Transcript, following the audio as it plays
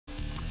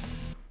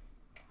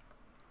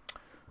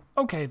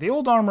Okay, the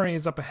old armory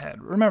is up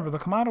ahead. Remember, the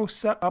Kamado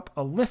set up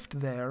a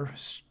lift there.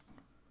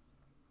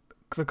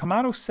 The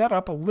Kamado set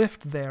up a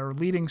lift there,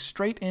 leading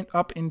straight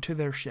up into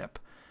their ship.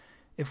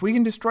 If we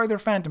can destroy their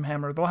Phantom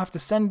Hammer, they'll have to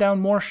send down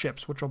more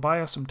ships, which will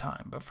buy us some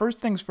time. But first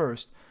things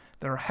first,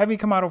 there are heavy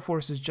Kamado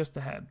forces just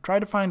ahead. Try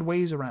to find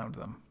ways around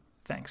them.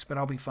 Thanks, but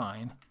I'll be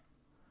fine.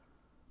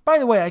 By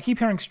the way, I keep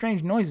hearing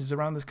strange noises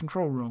around this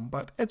control room,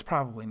 but it's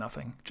probably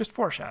nothing. Just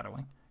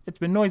foreshadowing. It's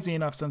been noisy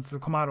enough since the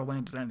Kamado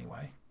landed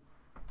anyway.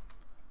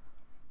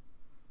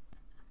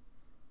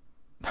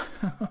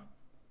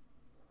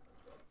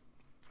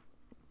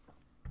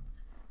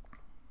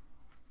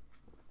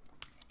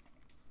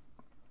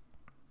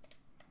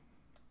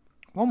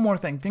 One more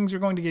thing. Things are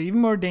going to get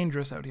even more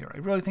dangerous out here. I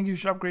really think you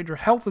should upgrade your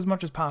health as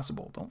much as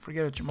possible. Don't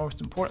forget it's your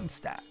most important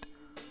stat.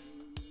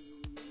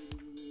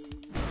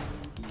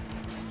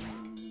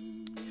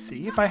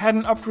 See, if I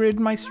hadn't upgraded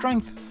my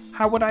strength,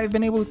 how would I have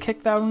been able to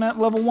kick down that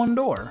level 1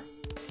 door?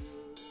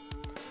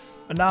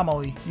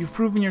 Anomaly, you've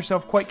proven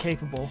yourself quite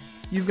capable.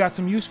 You've got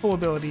some useful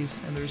abilities,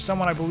 and there's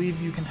someone I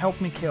believe you can help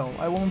me kill.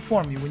 I will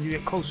inform you when you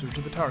get closer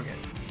to the target.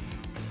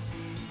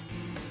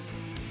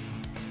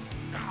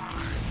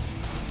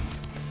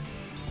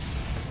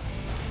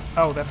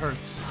 Oh, that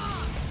hurts.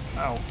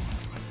 Oh.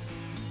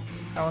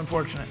 How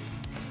unfortunate.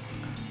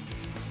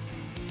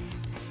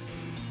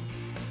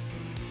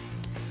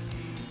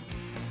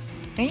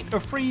 Ain't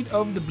afraid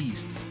of the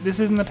beasts. This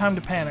isn't the time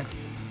to panic.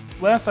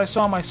 Last I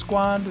saw my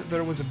squad,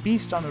 there was a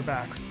beast on their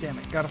backs. Damn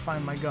it, gotta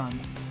find my gun.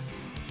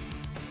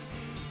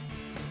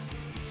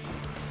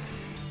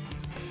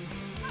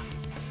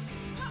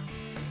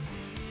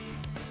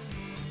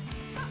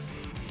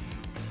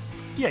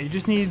 Yeah, you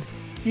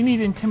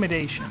need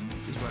intimidation,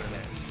 is what it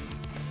is.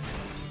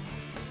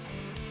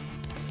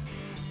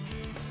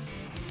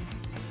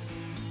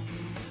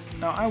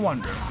 Now, I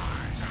wonder.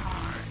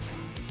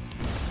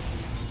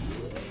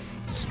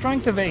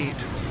 Strength of 8.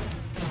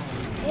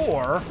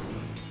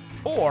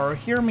 Or,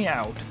 hear me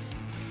out.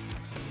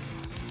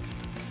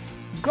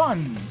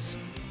 Guns.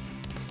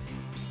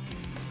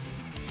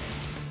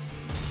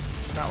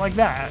 Not like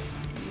that.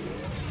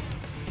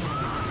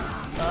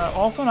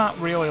 Also not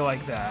really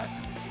like that.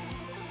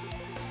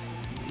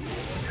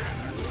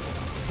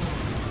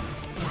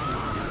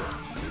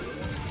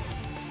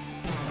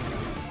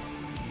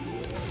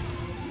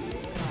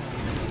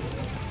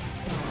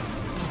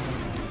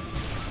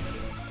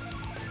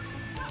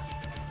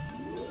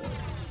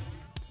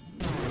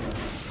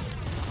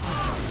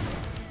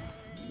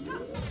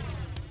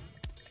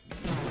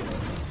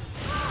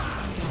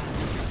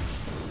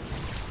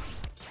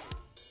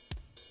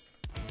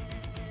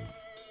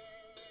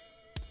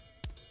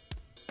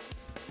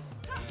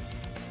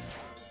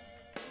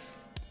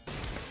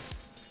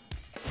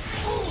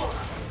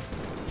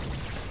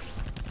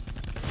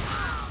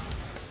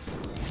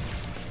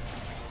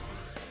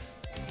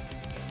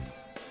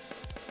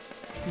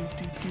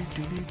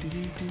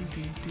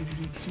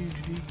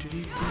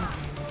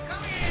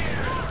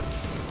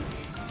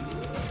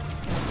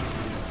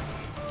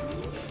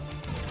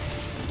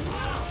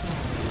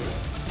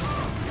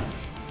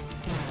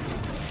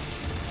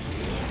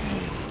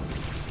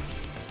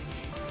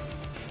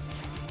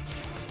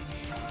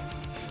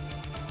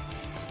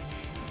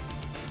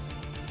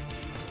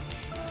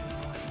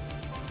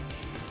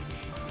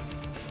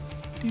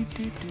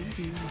 Come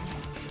here!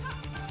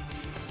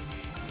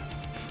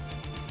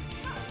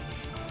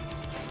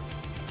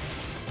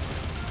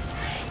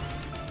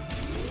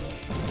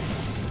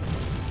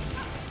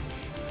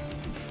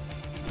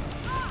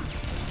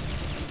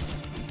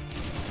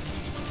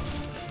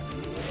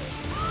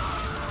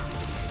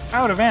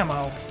 Out of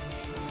ammo.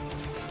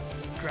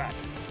 Drat.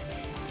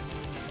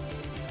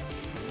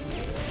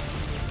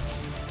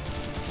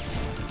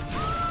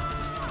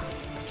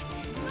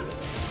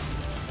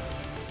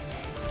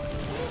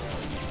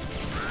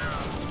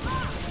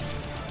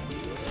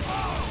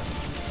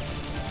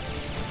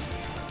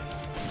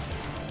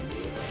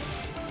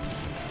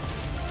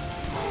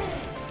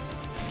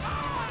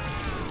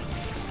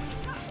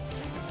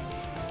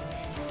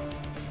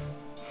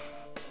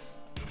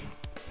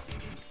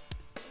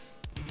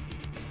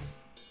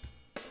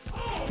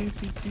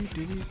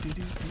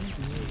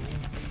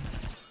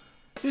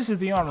 This is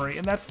the armory,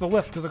 and that's the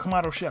lift to the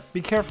Kamado ship.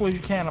 Be careful as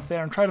you can up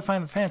there and try to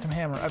find the Phantom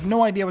Hammer. I have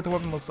no idea what the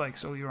weapon looks like,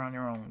 so you're on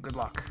your own. Good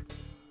luck.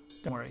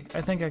 Don't worry,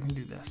 I think I can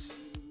do this.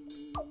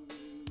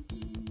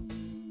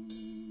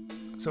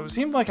 So it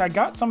seemed like I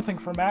got something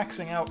for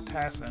maxing out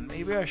Tassin.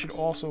 Maybe I should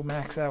also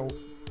max out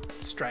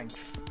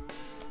strength.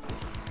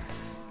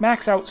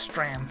 Max out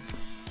strength.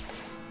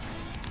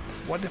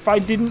 What if I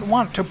didn't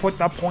want to put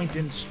the point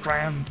in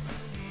strength?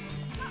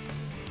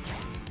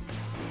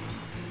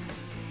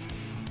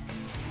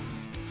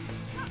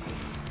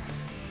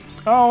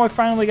 Oh, I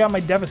finally got my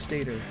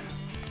Devastator.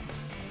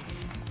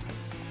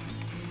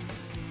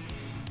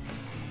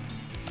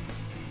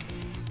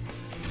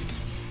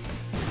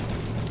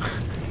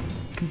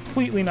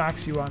 Completely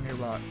knocks you on your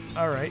butt.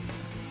 Alright.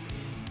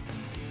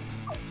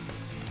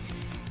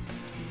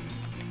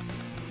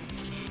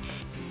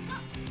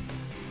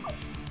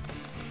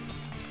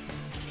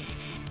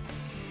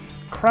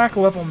 Crack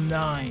level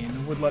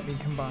 9 would let me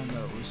combine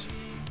those.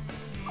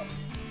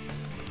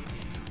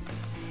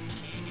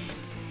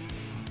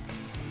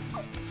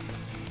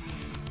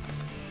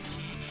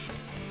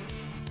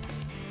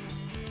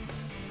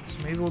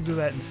 So maybe we'll do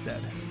that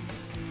instead.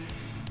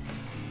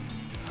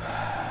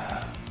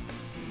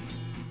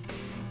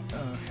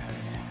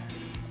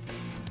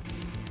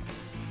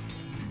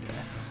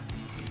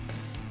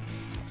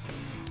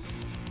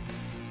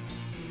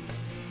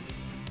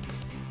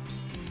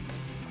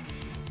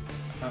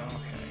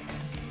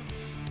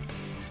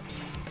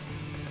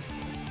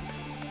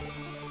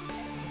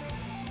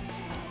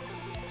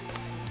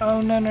 Oh,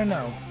 no, no,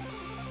 no.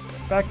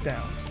 Back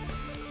down.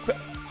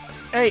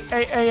 Hey,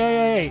 hey, hey, hey,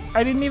 hey, hey.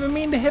 I didn't even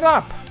mean to hit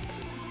up.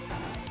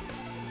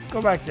 Go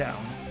back down.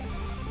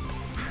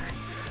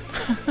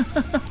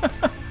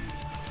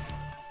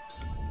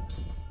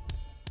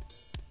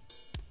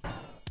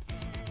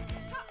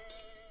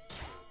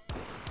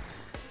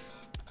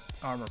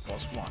 Armor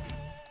 +1.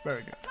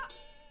 Very good.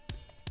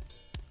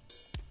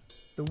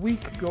 The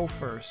weak go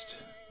first.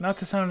 Not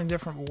to sound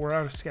indifferent, but we're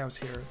out of scouts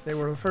here. They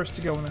were the first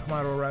to go when the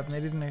Kamado arrived, and they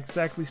didn't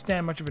exactly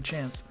stand much of a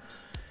chance.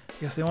 I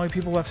guess the only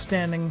people left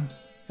standing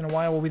in a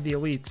while will be the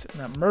elites, and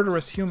that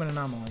murderous human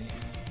anomaly.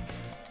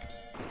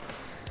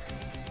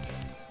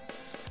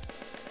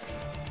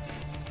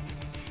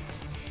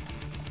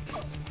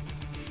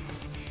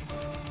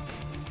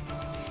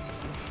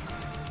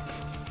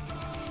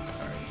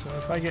 Alright, so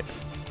if I get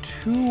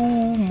 2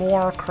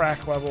 more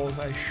crack levels,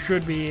 I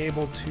should be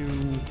able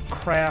to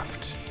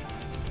craft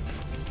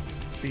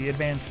the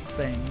advanced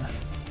thing.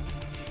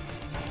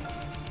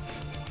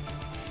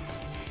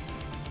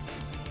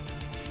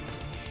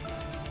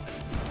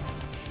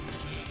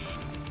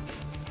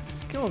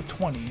 Skill of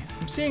 20.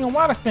 I'm seeing a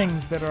lot of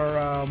things that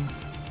are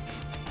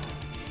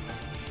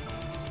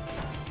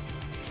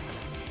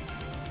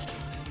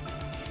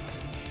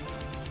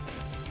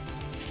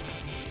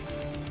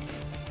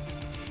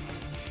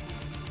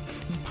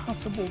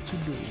impossible to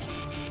do.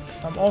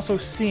 I'm also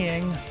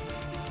seeing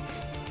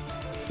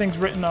things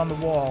written on the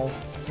wall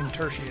in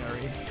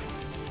tertiary.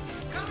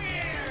 Come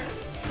here!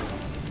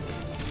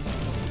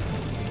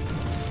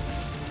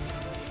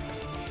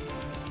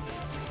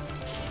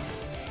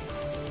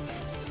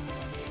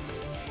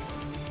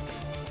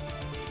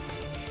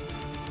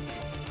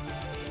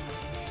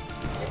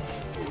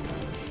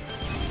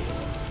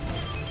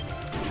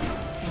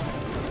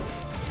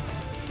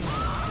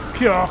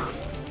 Pure.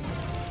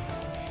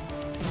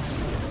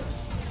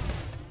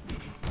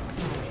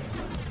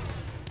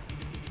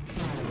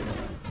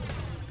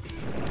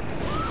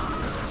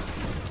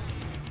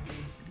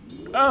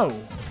 Oh!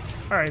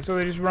 Alright, so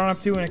they just run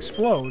up to and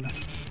explode.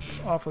 It's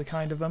awfully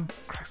kind of them.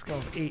 Crack skill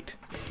of 8.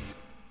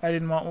 I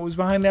didn't want what was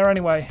behind there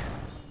anyway.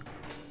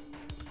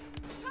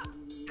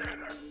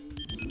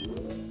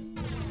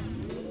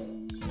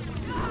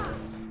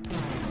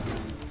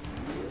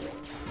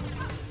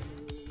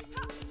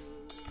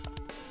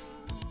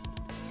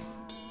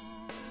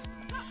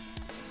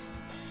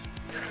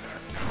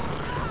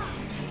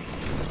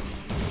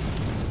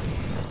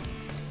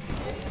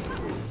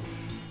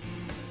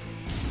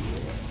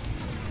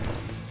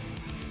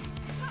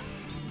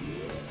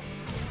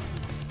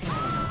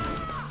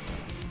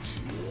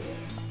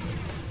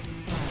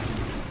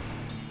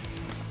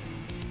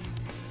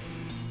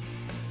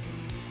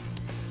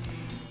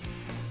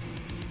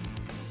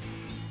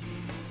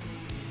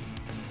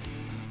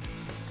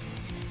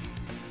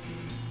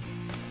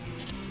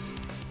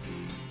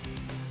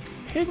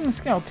 Hidden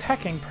Scout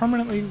teching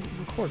permanently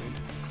recorded.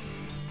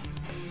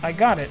 I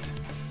got it.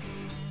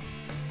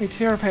 Hey,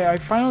 Terape, I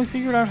finally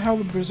figured out how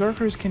the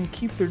Berserkers can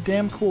keep their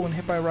damn cool when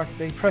hit by a rocket.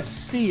 They press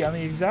C on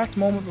the exact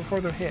moment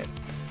before they're hit.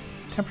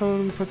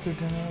 Temporarily puts their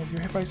damage. If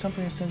you're hit by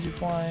something, it sends you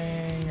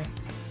flying.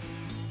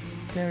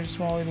 Damage is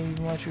small, it'll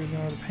even let you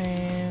ignore the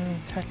pain.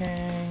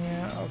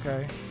 Teching.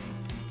 Okay.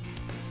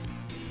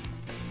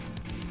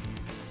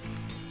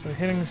 So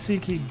hitting the C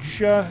key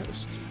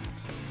just...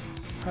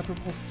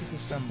 Hyperpulse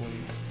disassembly.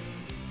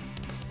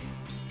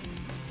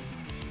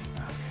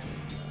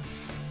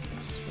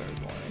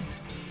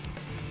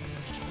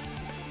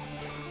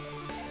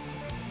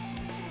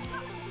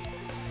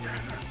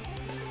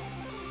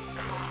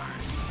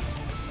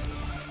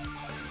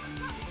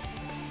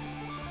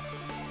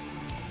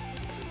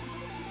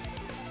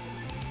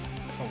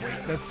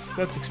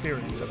 That's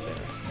experience up there.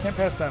 Can't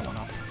pass that one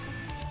up.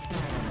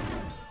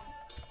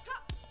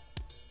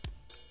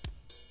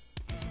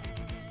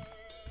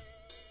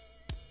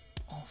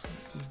 Also,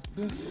 is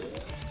this...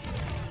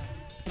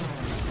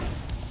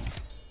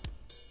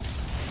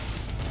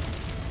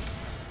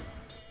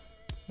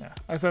 Yeah,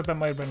 I thought that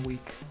might have been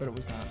weak, but it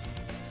was not.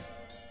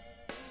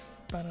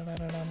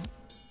 Ba-da-da-da-dum.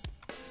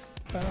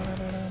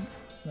 Ba-da-da-da-dum.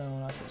 No,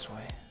 not this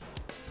way.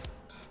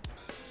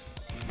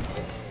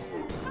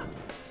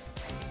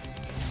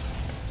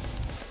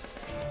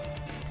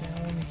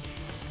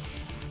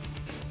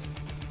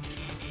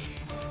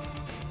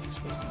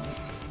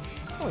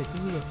 Oh wait,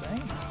 this is a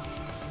thing?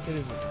 It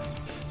is a thing.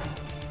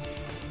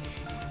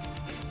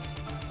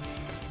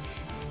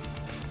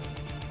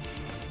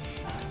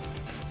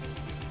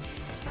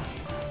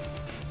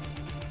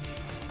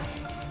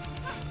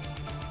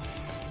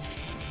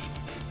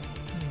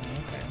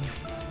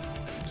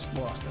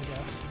 just lost, I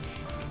guess.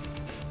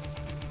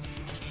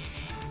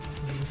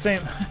 This is the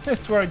same.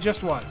 It's where I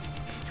just was.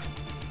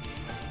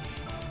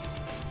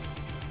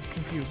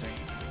 Confusing.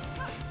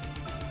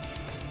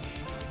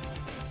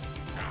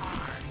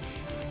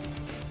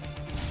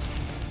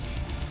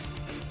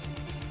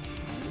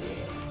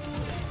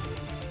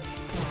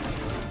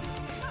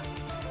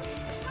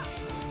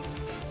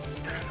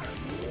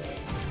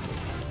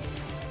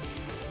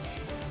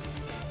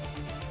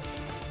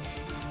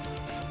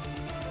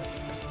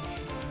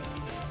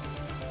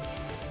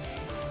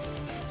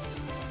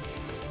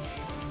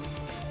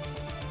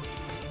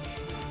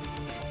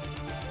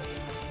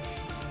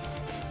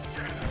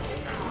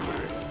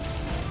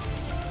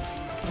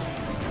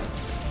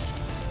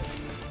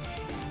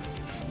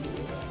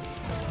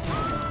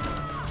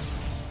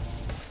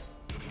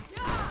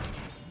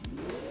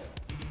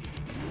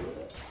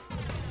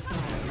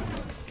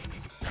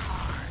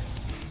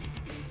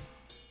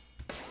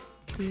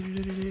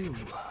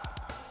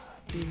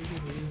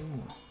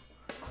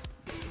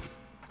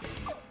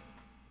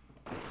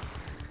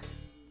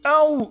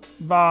 Oh!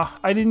 Bah,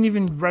 I didn't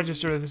even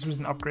register that this was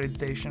an upgrade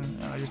station,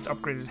 and I just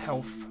upgraded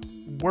health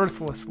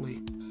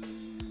worthlessly.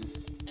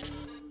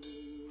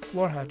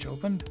 Floor hatch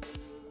opened.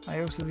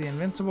 Iosa the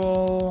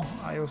Invincible,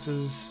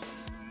 Iosa's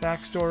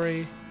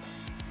backstory,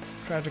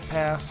 tragic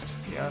past,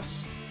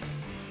 yes.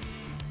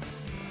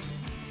 Yes.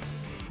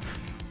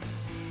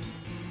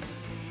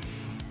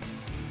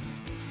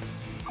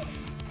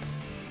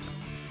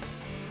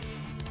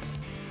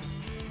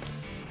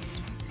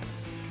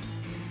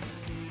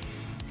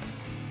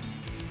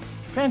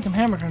 Phantom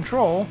Hammer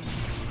control.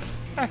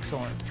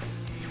 Excellent.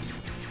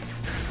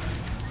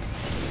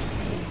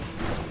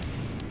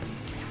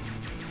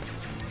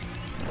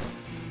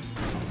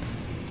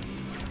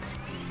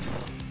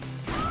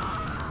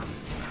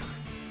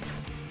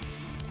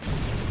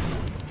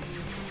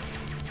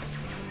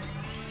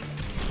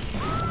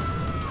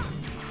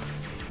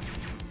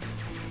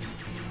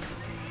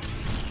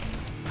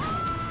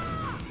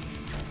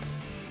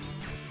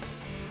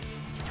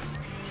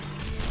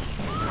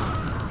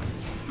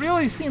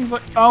 Really seems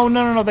like... Oh,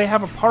 no, they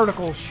have a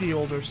particle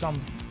shield or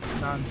some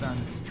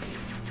nonsense.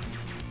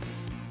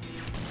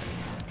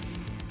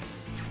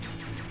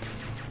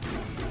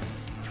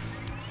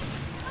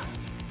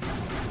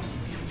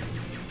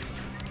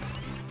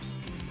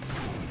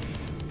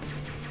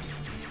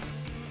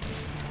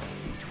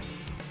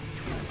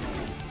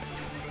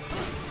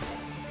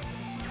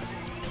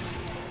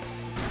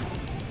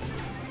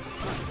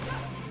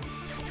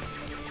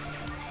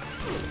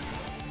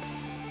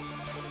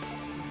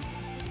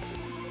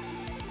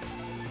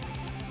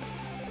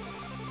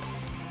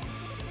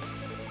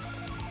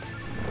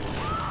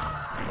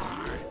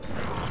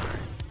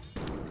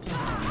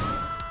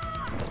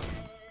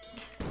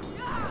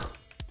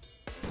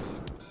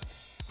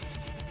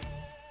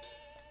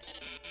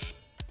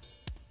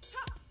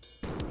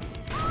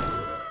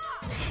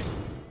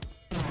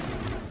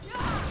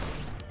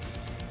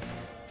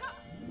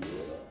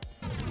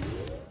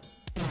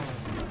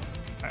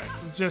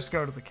 Let's just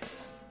go to the kill.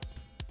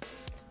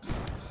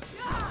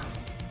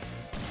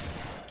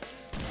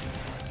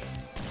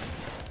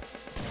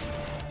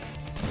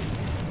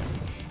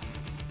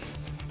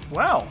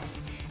 Well.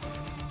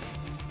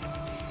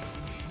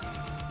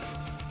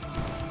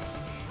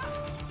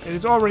 It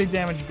is already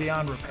damaged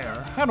beyond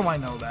repair. How do I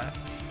know that?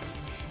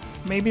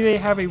 Maybe they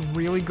have a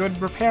really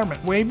good repairman.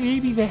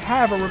 Maybe they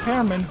have a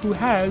repairman who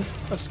has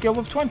a skill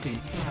of 20.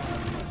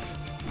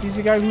 He's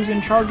the guy who's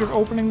in charge of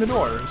opening the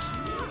doors.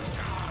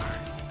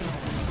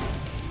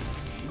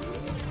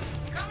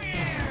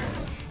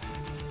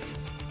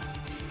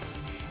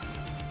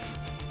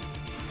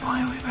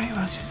 Finally, if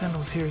anyone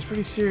assembles here is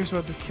pretty serious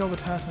about this kill the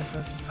task as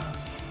fast as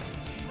possible.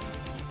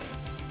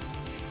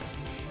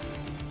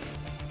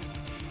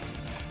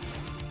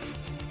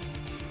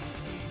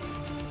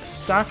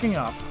 Stocking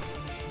up.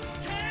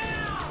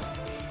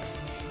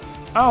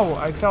 Oh,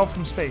 I fell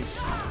from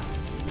space.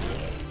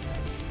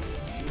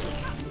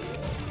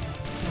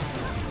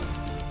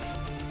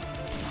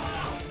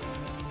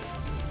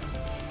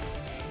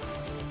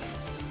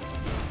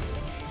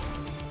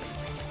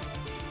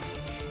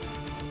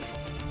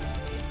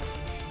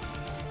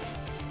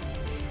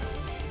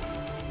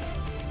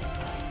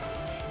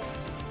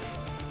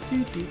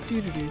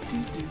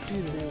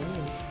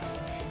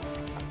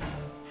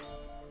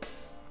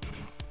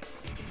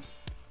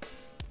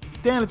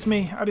 Dan, it's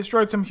me. I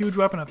destroyed some huge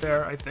weapon up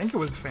there. I think it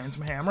was a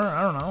Phantom Hammer.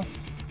 I don't know.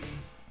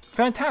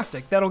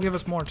 Fantastic. That'll give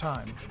us more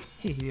time.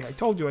 Hee, I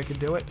told you I could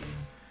do it.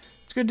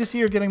 It's good to see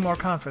you're getting more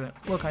confident.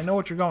 Look, I know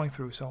what you're going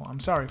through, so I'm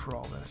sorry for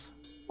all this.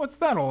 What's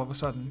that all of a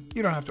sudden?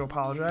 You don't have to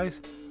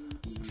apologize.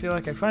 I feel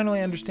like I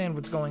finally understand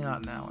what's going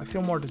on now. I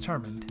feel more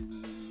determined.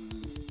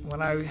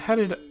 When I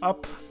headed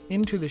up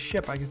into the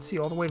ship, I could see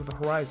all the way to the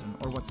horizon,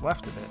 or what's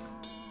left of it.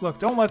 Look,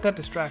 don't let that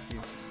distract you.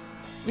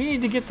 We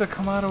need to get the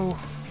Kamado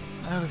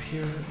out of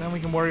here, then we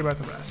can worry about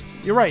the rest.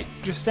 You're right,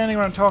 just standing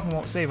around talking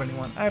won't save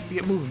anyone. I have to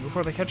get moving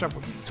before they catch up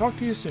with me. Talk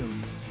to you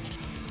soon.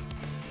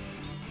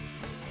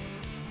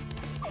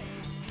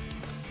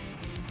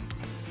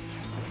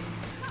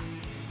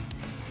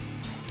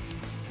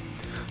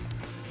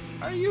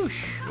 Are you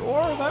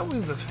sure that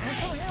was the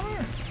Phantom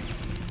Hammer?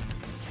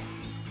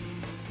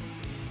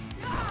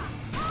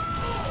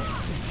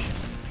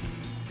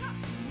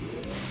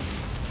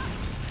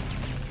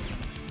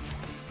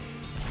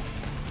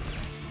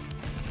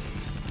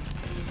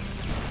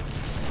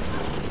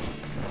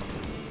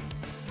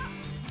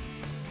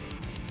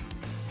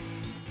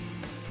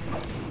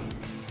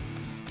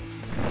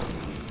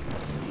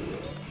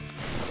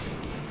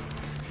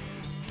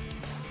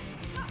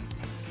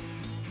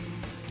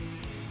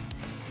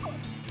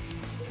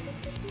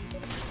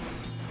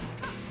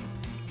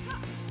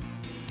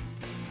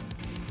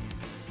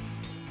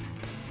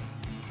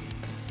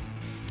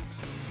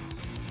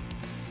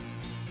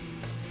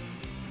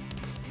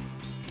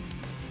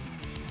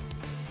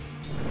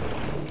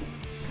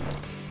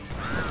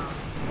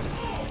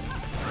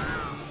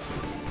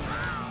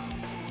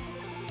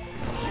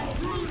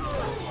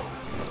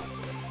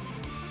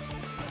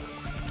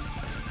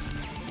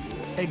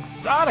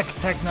 Exotic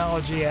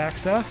technology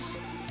access.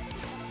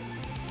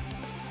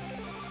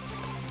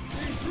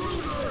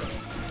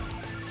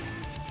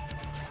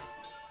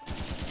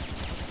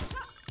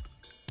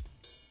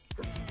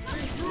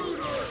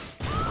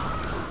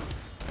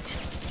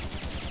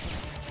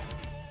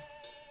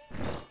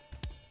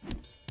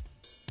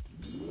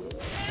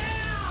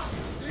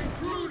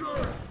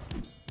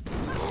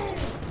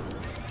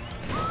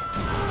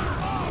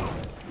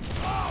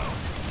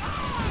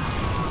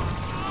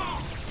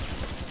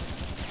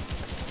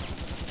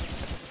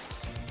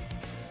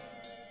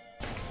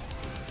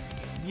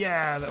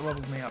 Yeah, that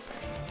leveled me up.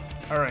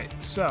 Alright,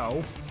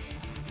 so...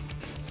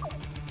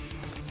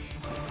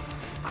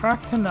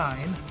 Crack to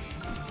 9.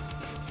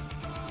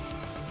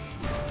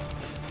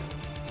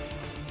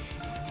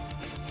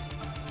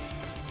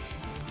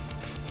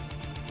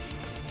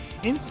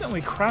 Instantly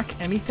crack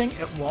anything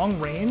at long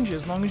range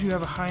as long as you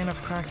have a high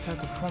enough crack set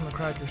to perform the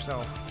crack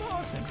yourself. Oh,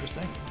 that's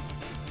interesting.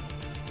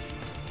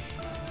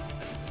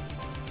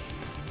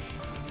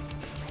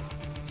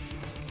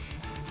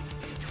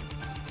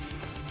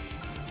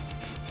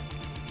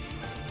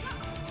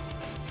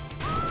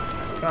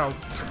 Oh.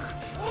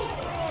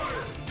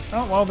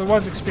 Oh, well, there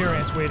was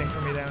experience waiting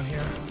for me down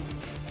here.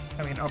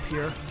 I mean, up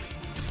here.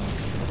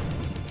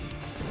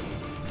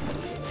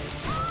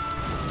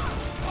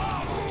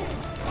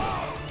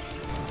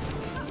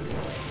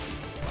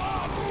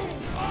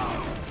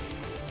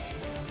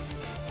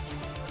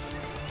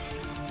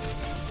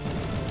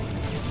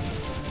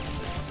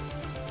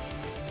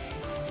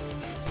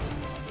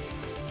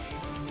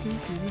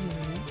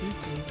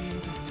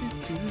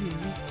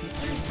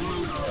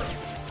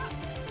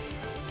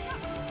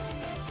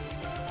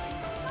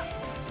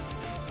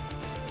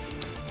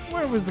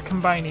 Where was the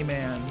Combiney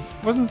Man?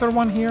 Wasn't there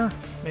one here?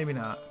 Maybe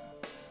not.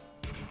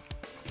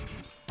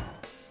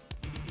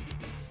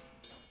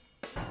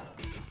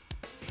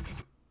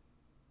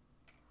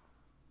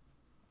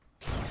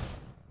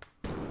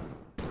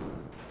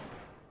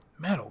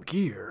 Metal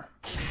Gear.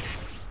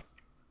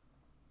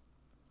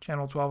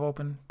 Channel 12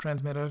 open.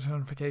 Transmit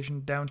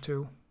identification down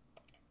 2.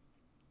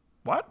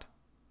 What?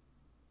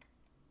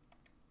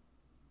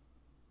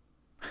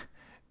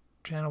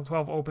 Channel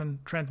 12 open.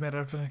 Transmit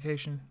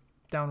identification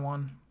down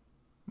 1.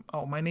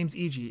 Oh, my name's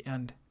EG,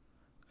 and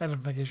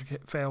identification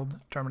failed.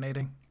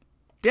 Terminating.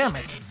 Damn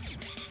it!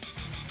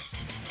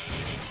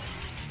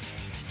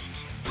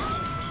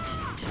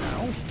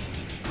 Ow.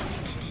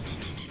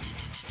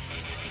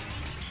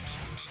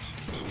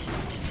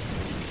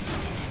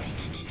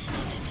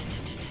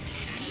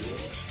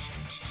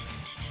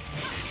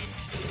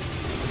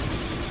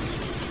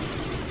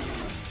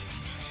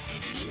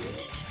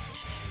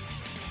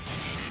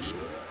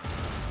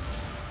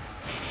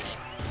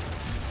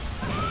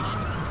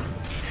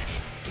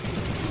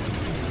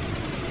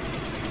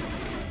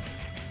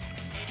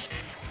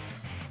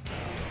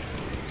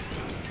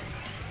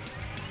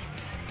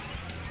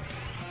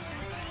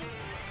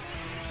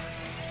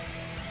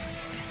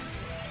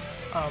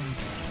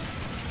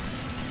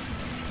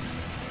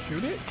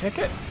 Shoot it? Kick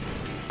it?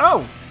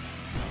 Oh!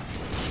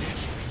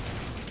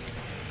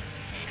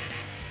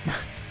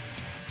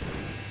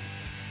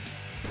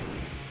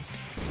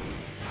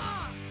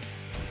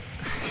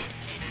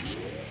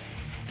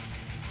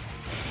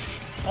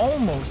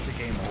 Almost a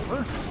game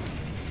over.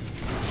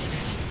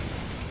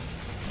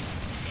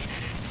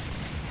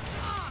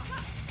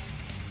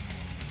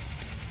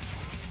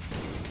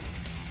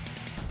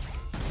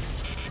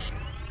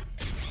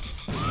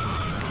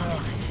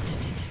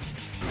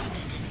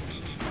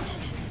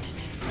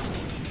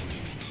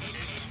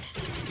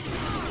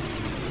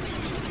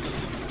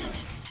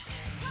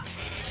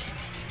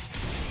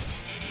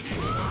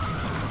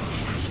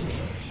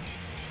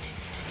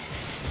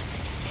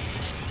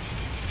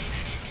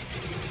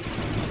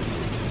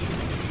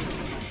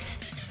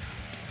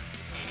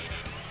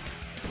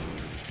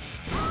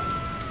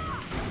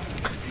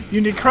 You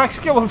need crack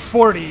skill of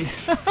 40.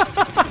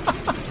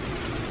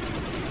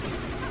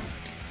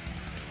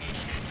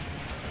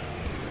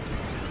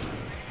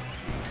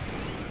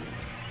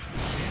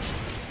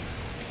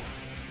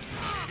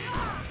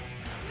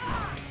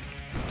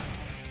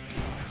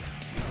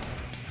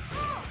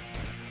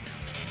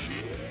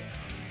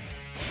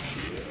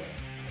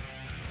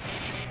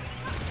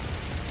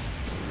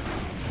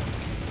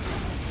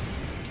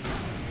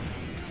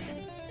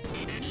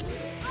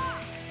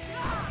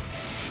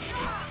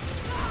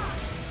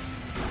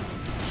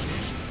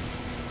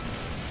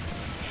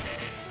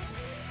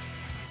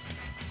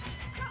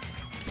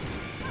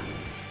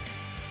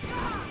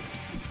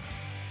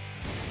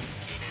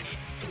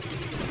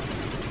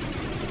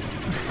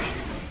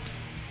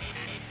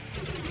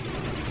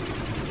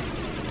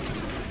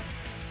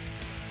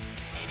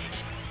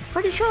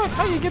 pretty sure that's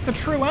how you get the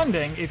true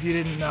ending, if you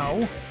didn't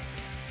know.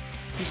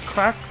 Just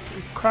crack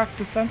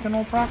the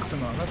Sentinel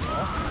Proxima, that's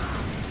all.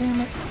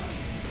 Damn it.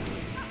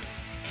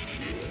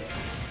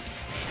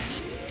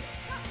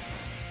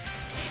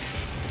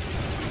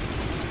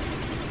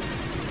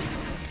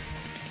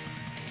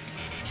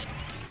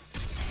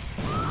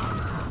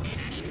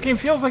 This game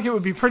feels like it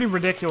would be pretty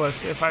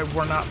ridiculous if I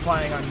were not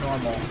playing on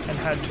normal and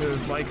had to,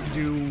 like,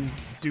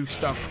 do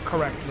stuff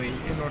correctly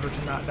in order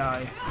to not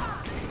die.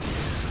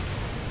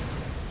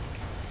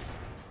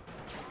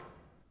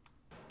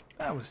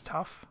 That was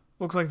tough.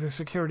 Looks like the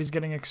security's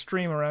getting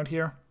extreme around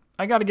here.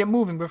 I gotta get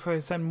moving before they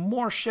send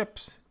more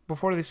ships,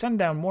 before they send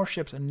down more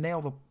ships and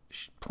nail the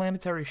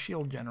planetary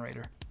shield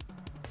generator.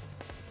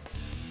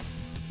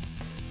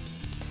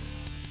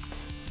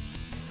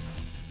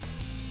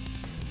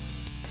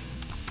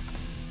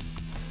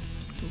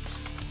 Oops.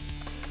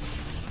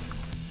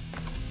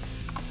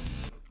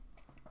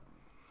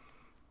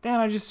 Dan,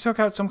 I just took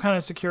out some kind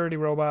of security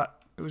robot.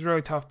 It was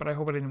really tough, but I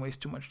hope I didn't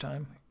waste too much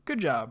time. Good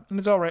job. And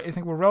it's alright. I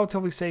think we're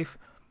relatively safe.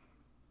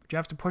 But you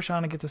have to push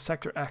on and get to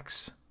Sector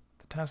X.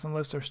 The tasks on the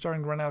list are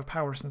starting to run out of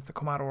power since the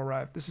Komodo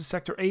arrived. This is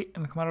Sector 8,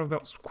 and the Komodo have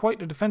built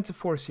quite a defensive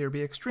force here.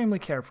 Be extremely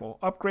careful.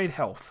 Upgrade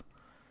health.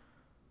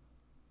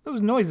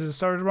 Those noises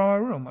started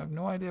around my room. I have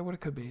no idea what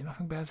it could be.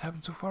 Nothing bad's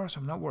happened so far, so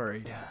I'm not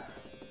worried.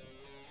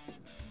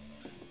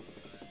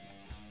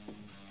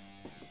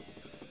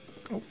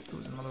 Oh, there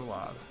was another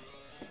log.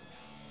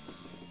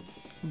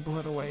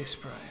 Blood away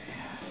spray.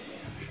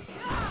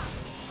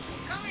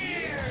 Come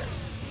here!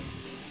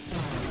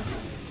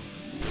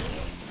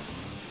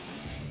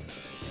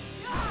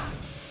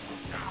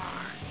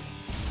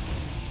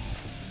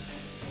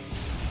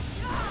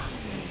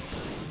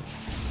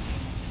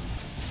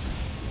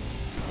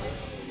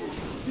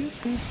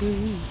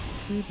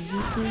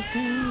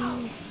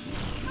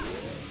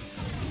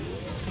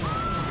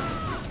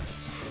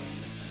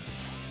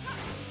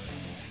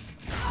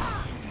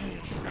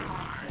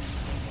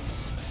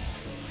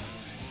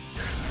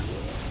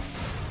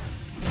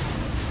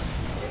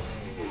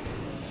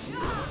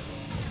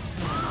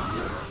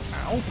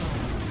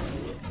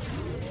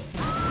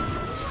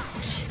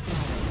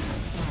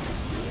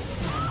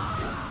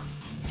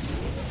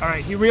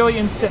 Alright, he really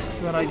insists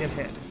that I get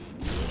hit.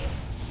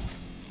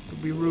 It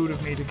would be rude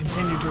of me to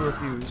continue to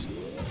refuse.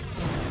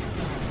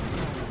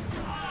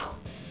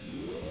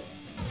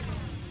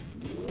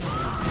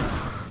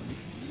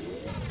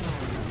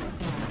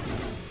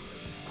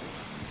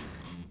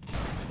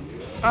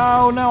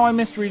 Oh no, I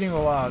missed reading the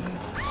log.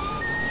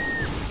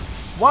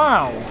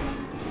 Wow!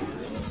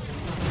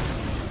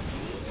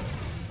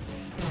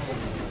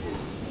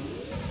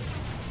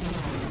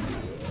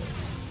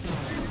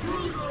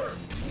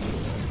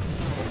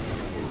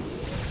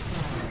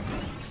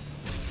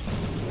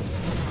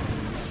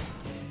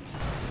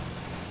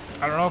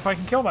 I don't know if I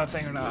can kill that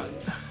thing or not.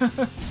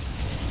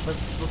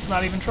 Let's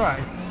not even try.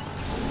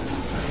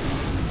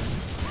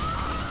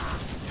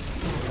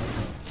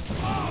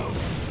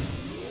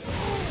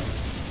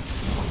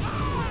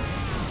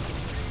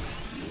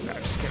 No,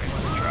 just kidding.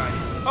 Let's try.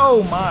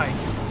 Oh my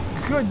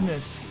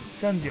goodness! It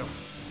sends you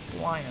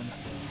flying.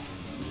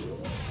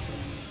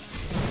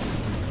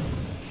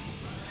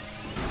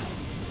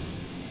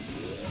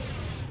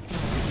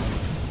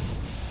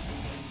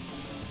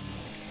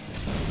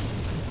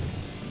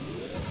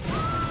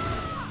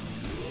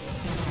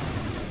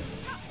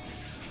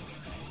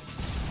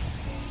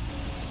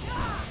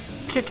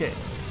 Kick it.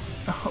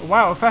 Oh,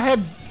 wow, if I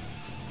had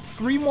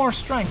 3 more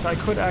strength, I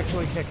could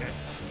actually kick it.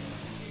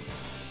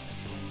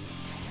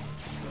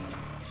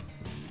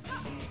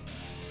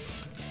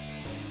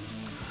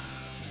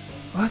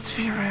 Let's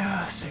be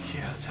realistic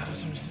here. Let's have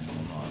some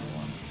one.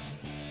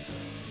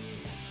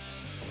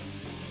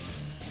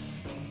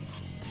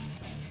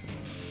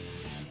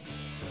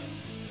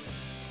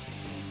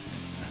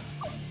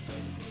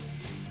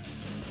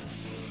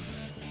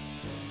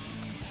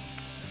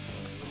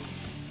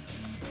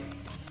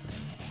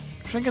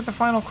 Should I get the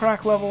final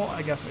crack level?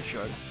 I guess I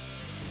should.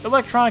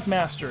 Electronic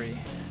Mastery.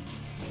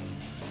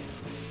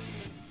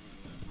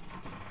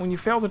 When you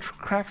fail to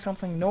crack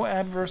something, no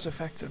adverse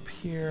effects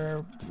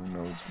appear. Blue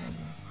nodes.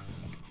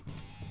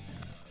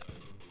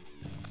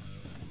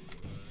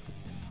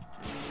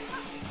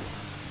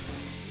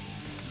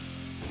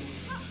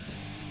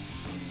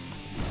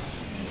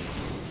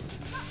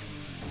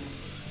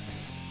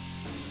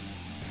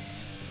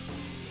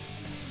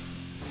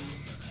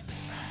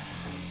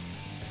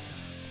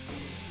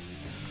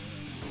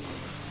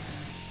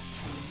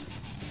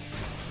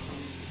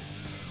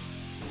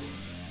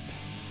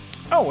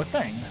 Oh, a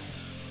thing.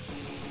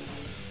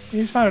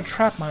 You just found a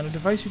trap mine, a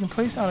device you can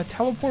place on a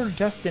teleporter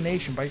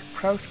destination by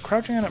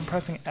crouching on it and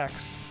pressing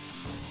X.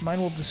 The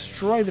mine will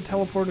destroy the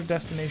teleporter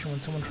destination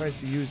when someone tries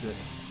to use it.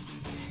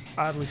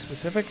 Oddly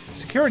specific.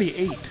 Security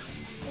 8.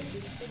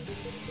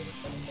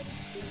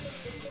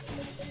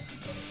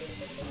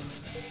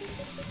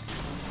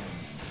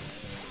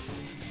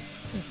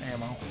 Just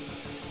ammo.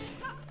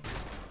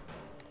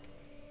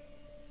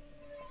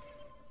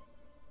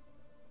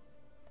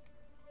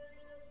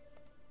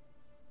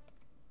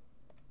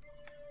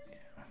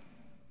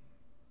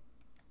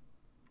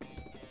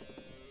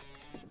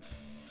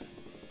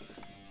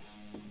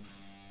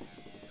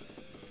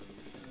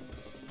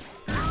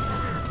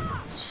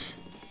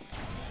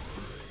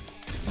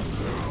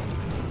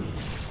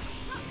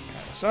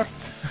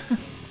 sucked.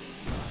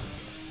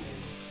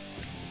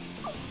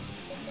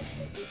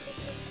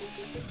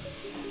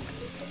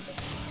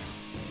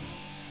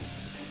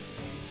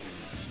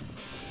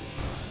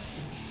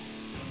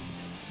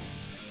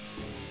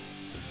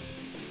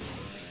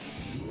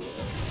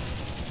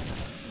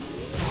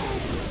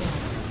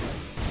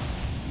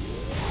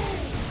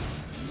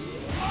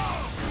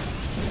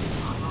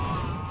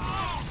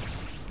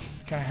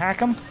 Can I hack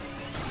him?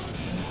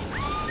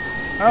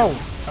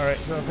 Oh! Alright,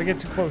 so if I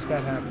get too close,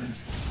 that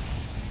happens.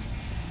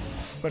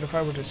 But if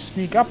I were to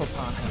sneak up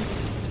upon him...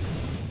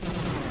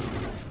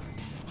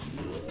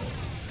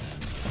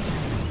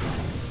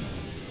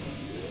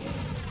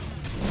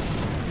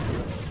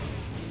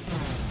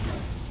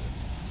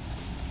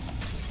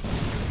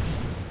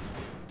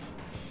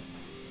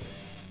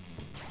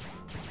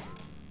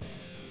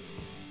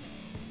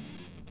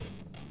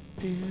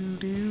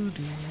 Do.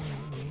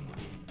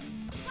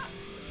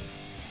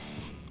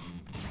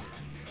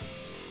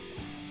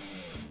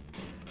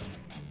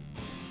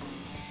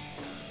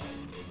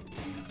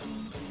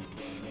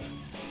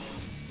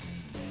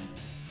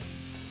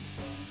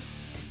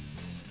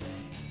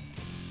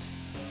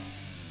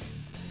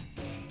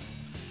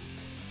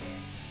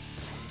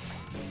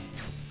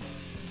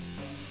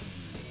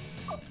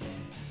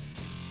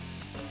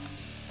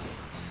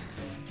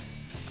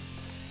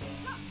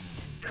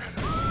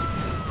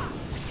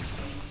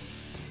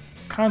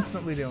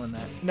 Constantly doing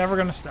that. Never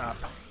gonna stop.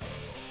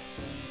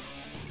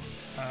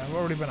 We've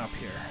already been up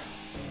here.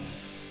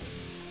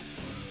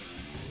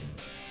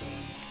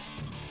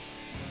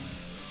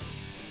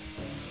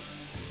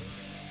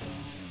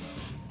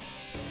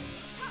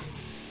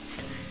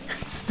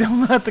 It's still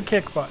not the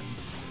kick button.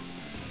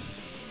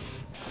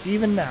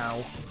 Even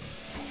now.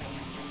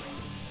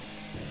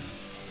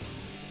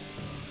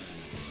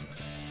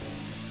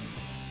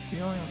 The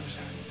only other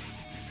side.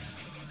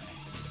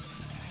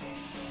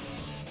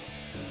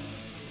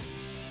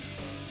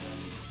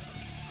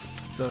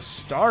 The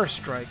Star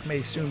Strike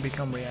may soon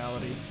become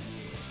reality.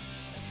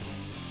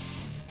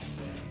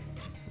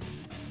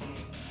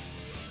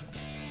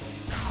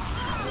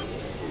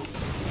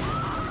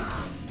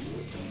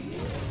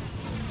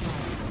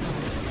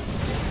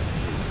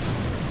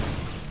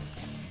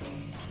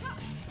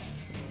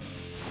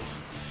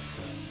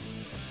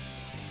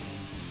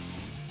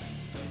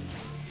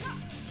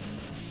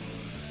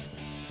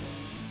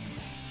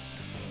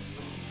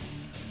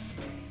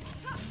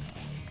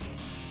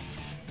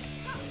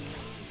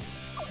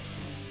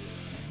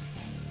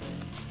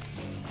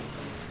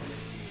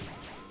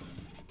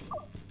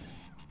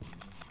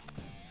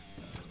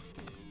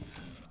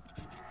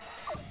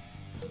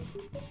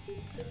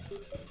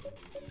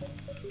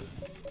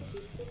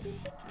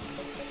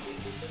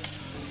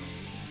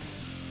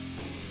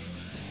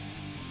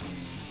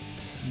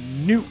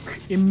 Nuke.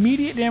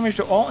 Immediate damage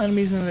to all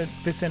enemies in the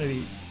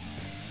vicinity.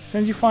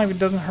 Sends you flying but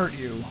doesn't hurt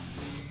you.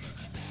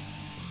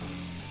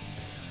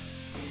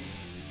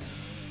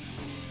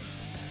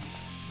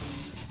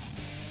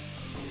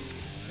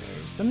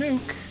 There's the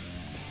nuke.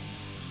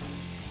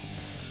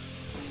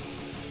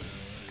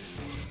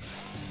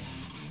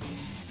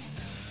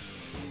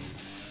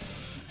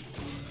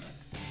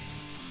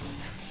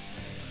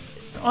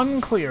 It's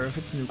unclear if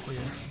it's nuclear.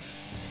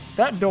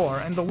 That door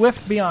and the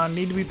lift beyond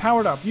need to be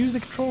powered up. Use the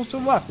controls to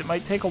the left. It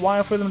might take a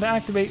while for them to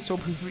activate, so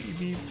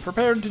be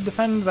prepared to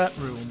defend that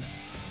room.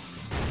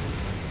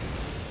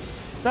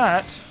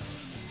 That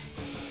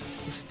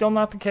is still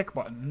not the kick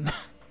button.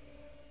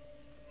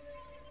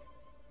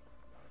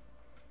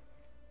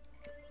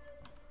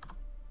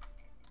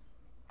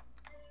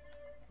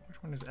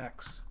 Which one is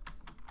X?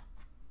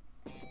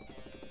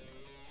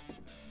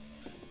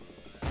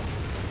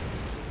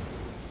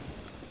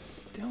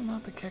 Still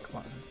not the kick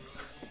button.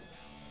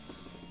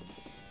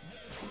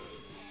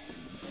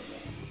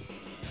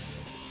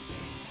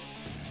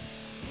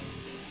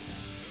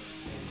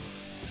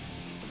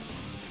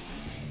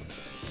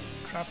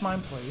 Trap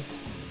mine placed.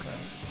 Okay.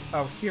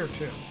 Oh, here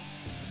too.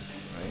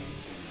 Right?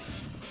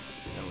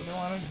 Is that what they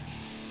wanted?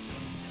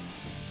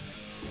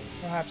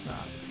 Perhaps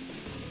not.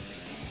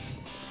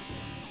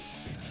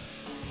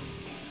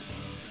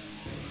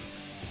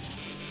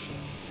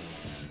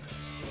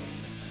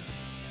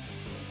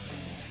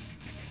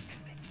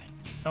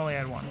 I only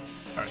had one.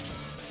 Alright.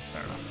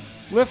 Fair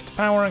enough. Lift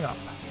powering up.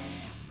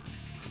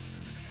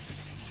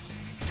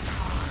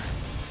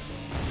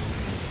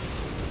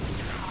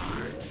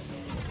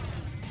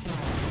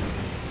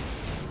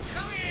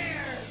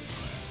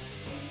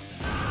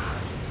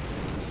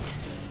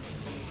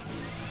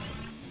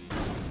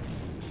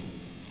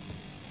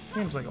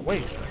 Seems like a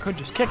waste. I could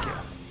just kick you.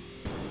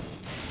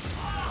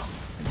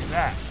 And do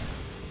that.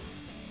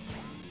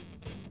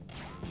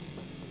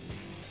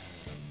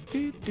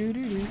 Do do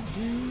do do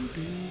do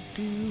do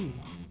do.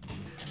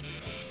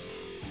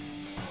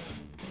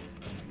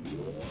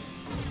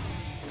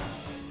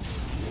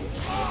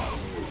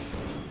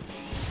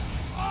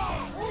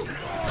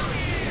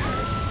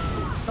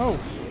 Oh.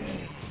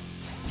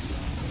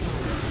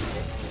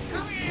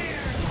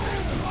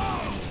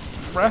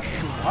 Fresh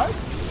what?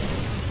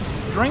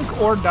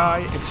 Drink or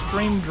die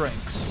extreme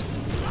drinks.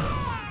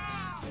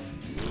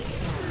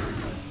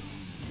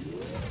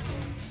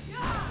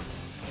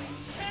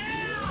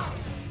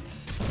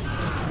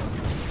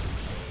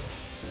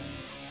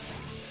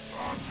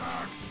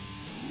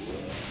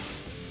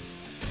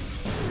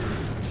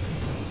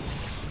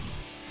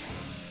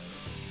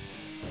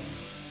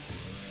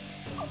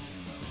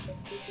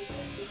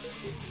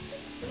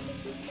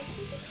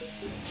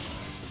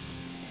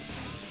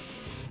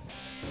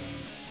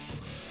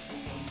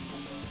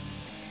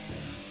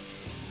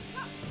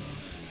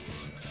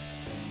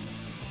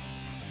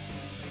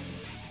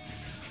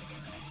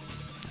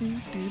 Come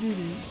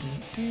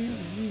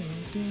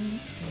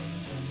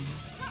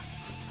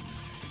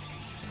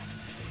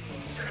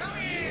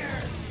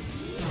here!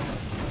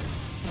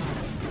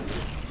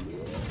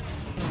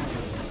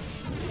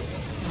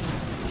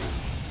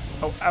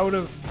 Oh, out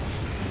of...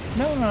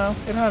 No, no, no.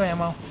 It had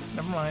ammo.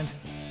 Never mind.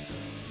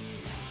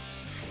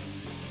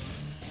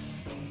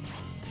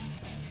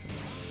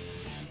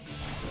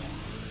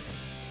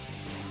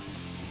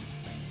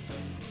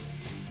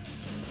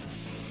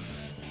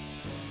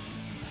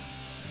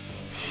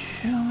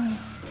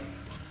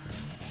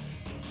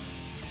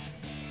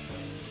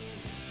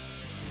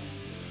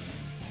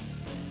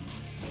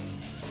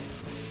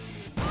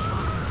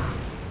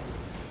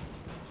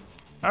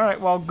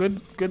 Alright, well,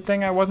 good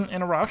thing I wasn't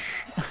in a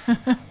rush.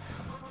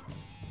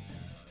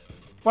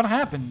 What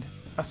happened?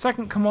 A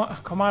second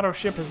Komodo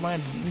ship has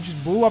landed. We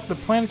just blew up the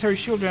planetary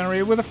shield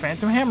generator with a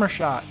phantom hammer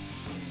shot.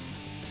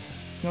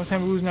 There's no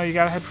time to lose now. You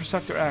gotta head for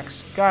Sector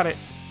X. Got it.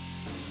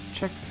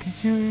 Check the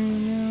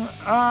continue.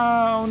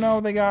 Oh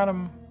no, they got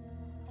him.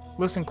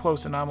 Listen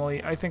close,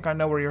 Anomaly. I think I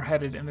know where you're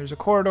headed, and there's a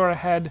corridor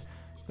ahead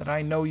that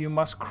I know you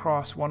must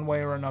cross one way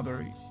or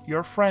another.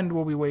 Your friend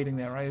will be waiting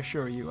there, I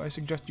assure you. I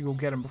suggest you go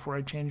get him before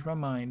I change my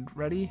mind.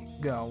 Ready?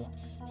 Go.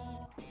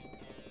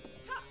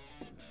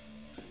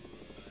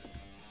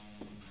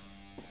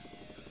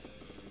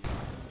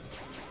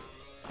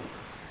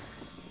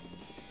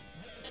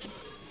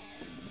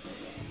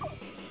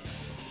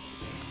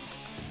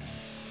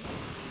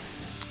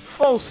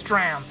 Full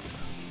strength.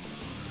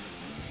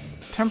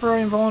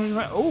 Temporary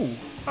invulnerability.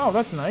 Oh,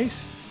 that's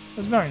nice.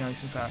 That's very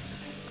nice, in fact.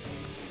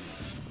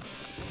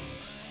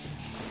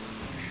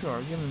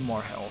 Sure, give me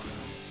more health.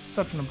 It's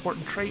such an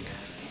important trait.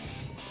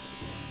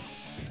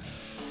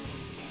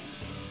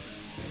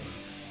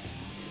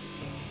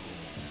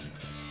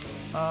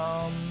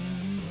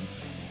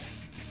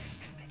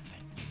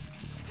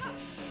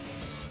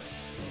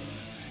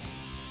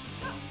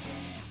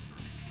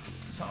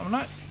 So I'm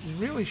not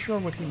really sure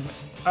what he...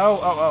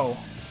 Oh,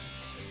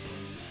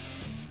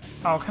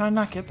 can I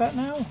not get that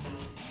now?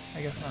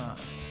 I guess not.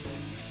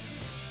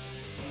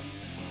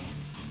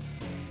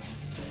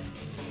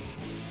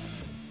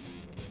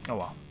 Oh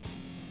well.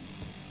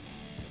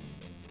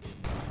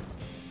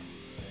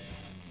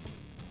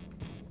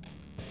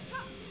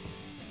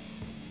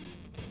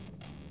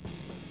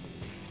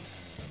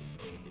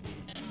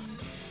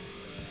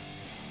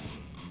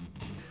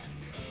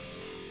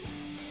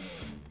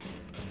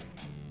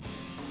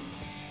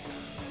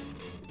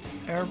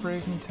 Air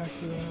braking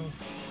technical.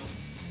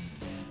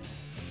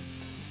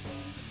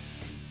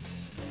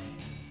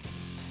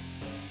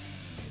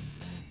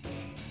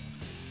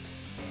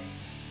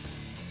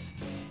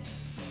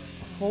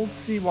 Hold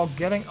C while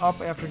getting up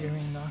after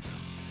getting knocked.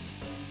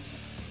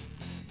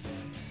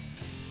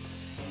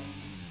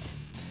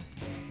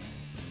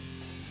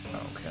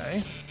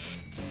 Okay.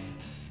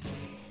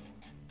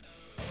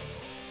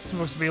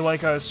 Supposed to be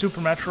like a Super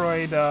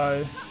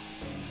Metroid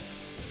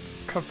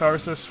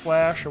Catharsis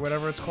Flash or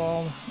whatever it's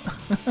called.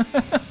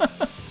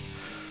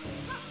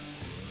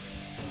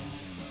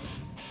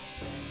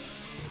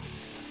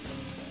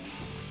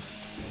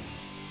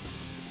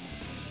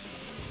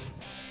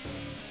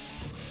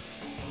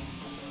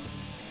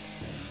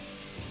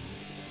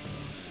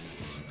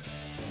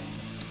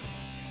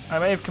 I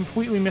may have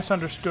completely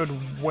misunderstood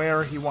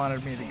where he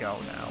wanted me to go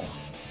now.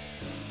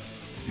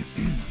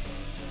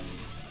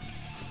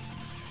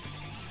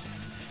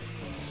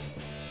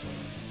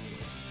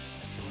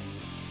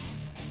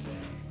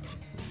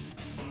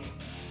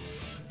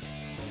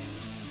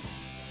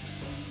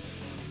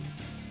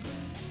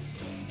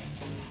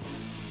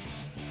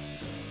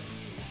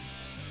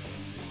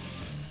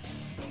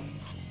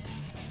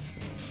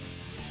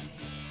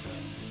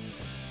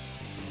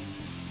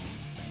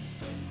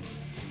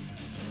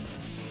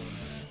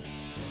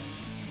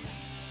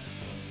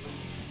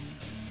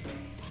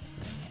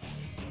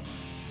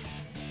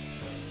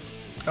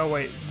 Oh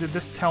wait, did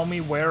this tell me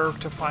where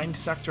to find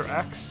Sector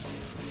X?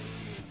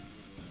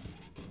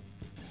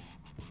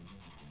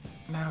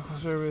 Medical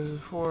services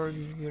for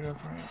you get up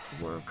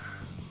for work.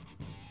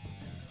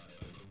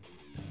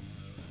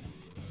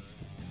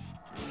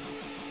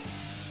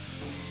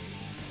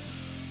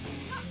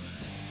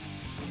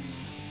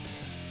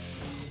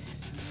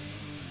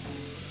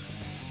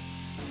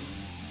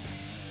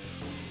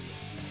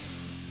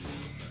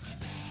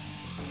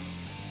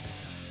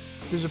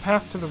 There's a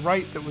path to the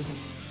right that was...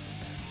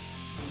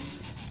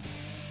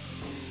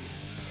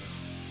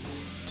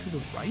 To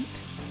the right?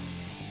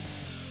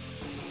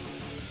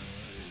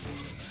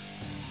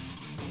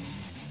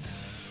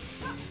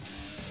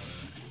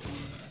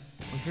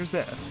 Well, here's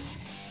this.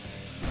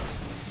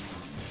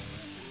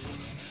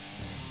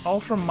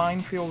 Ultra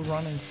Minefield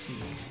Run and Seek.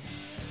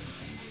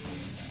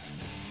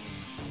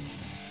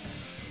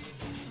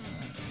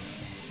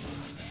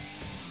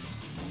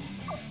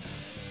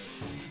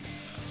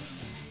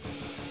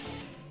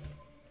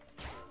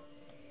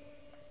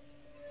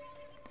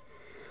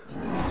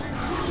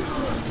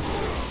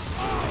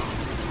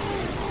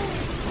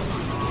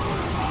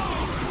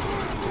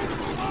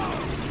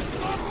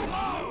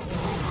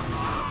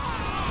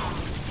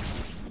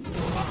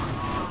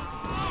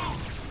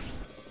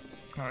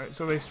 Alright,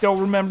 so they still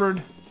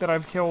remembered that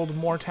I've killed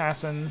more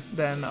Tassin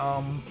than,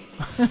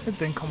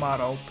 than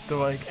Kamado. They're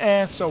like,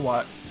 eh, so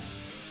what?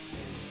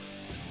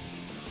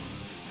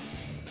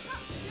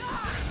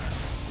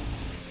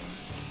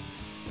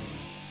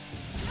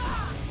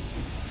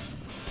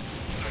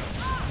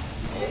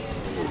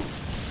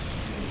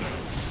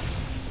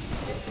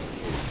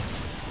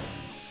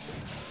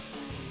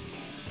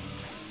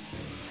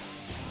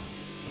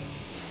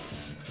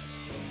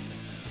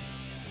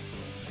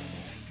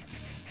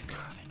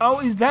 Oh,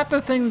 is that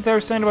the thing that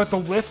they're saying about the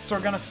lifts are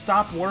gonna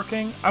stop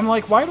working? I'm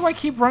like, why do I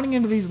keep running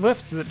into these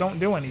lifts that don't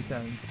do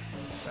anything?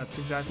 That's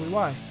exactly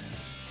why.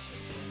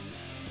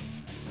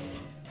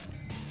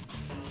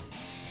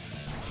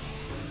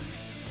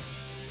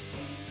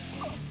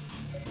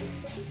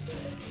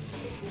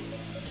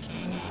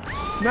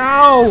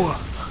 No!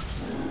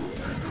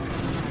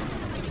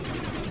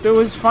 There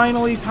was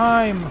finally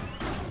time.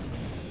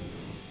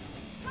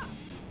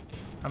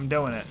 I'm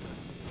doing it.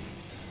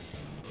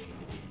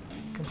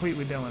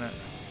 Completely doing it.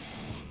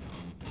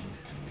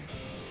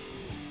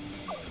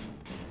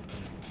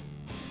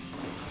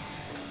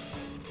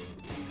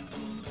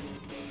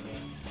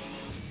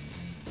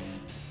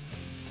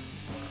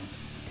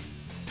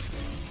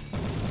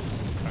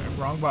 Alright,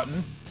 wrong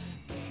button.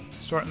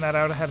 Sorting that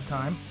out ahead of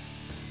time.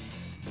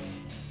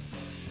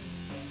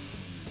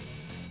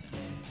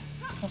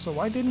 Also,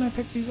 why didn't I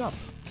pick these up?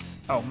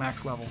 Oh,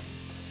 max level.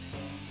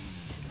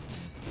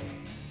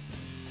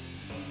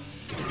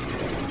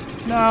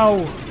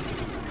 No!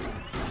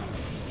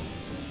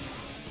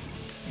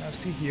 Now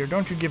see here,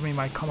 don't you give me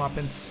my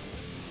comeuppance.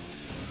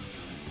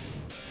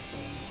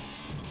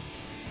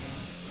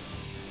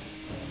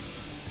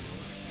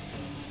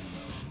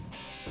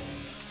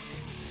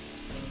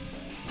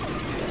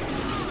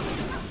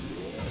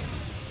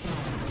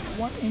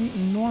 What an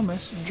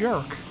enormous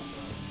jerk.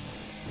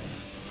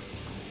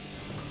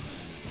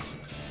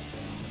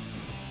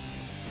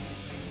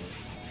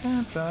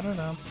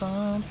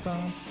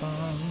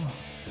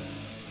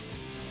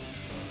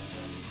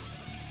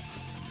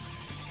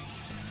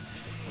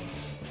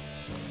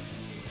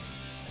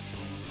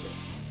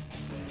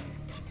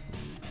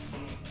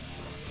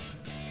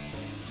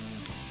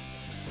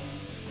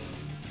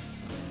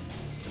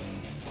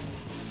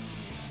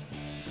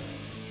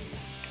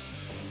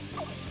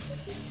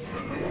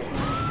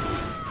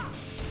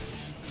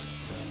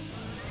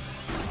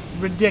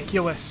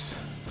 Ridiculous.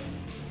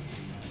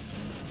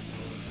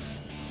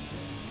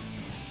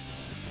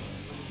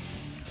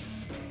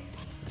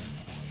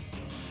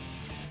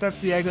 That's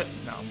the exit.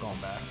 No, I'm going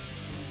back.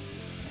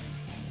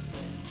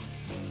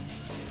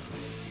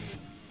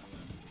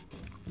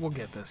 We'll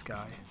get this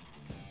guy.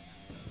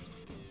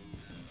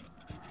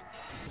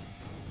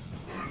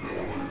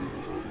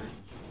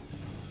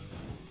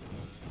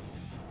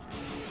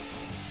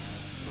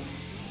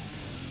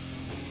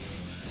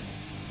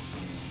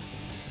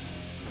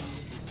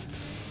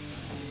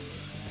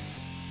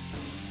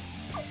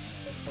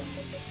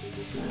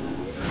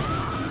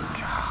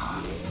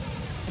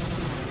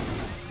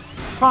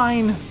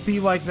 Fine, be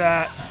like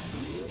that.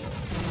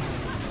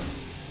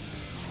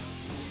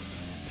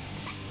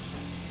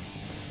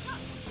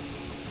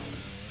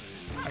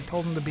 I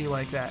told him to be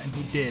like that, and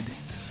he did.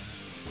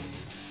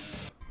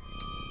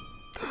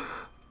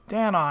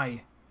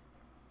 Danai!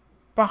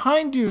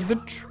 Behind you,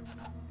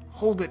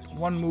 hold it,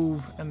 one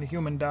move, and the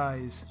human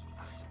dies.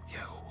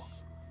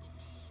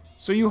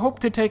 So you hope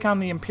to take on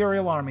the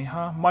Imperial Army,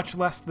 huh? Much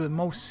less the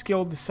most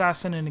skilled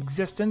assassin in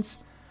existence?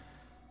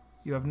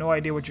 You have no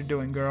idea what you're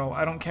doing, girl.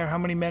 I don't care how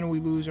many men we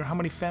lose or how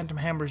many phantom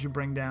hammers you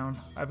bring down.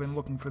 I've been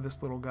looking for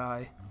this little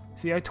guy.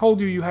 See, I told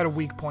you you had a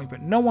weak point,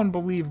 but no one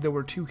believed there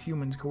were two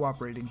humans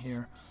cooperating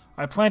here.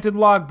 I planted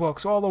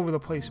logbooks all over the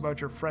place about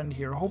your friend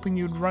here, hoping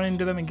you'd run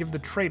into them and give the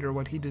traitor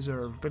what he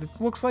deserved, but it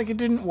looks like it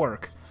didn't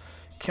work.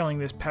 Killing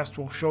this pest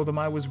will show them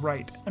I was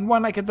right, and why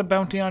not get the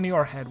bounty on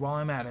your head while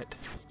I'm at it?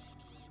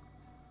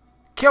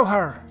 Kill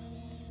her!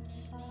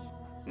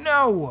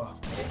 No!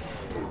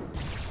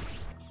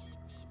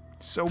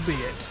 So be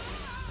it.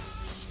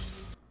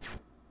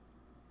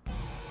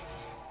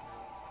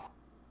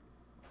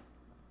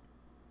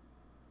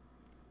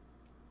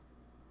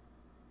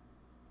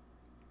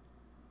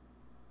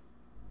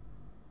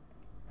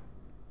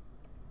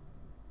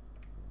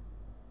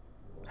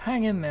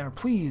 Hang in there,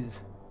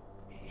 please.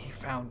 He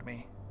found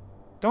me.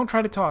 Don't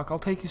try to talk. I'll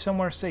take you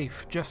somewhere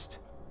safe. Just...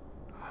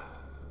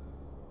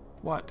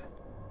 What?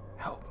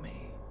 Help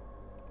me.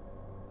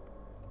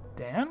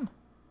 Dan?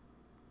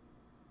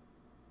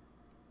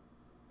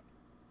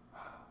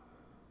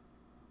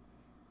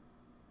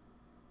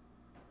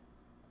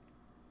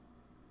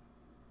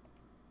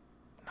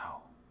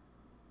 No.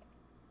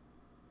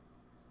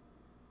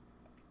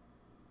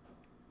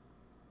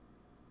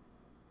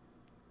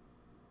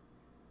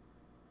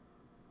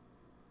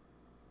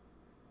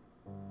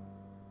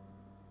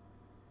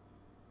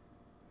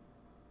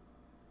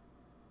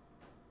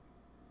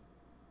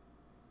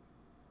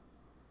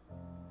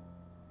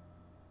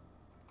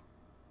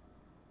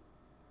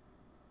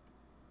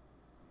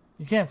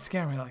 You can't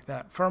scare me like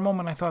that. For a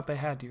moment I thought they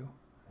had you.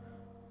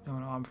 No,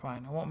 I'm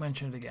fine. I won't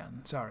mention it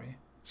again. Sorry.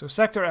 So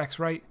Sector X,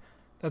 right?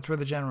 That's where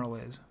the general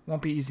is.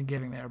 Won't be easy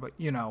getting there, but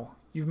you know,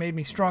 you've made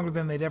me stronger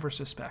than they'd ever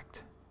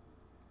suspect.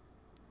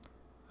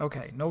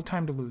 Okay, no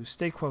time to lose.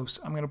 Stay close.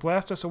 I'm going to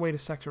blast us away to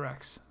Sector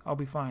X. I'll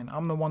be fine.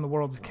 I'm the one the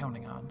world is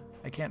counting on.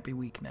 I can't be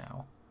weak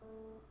now.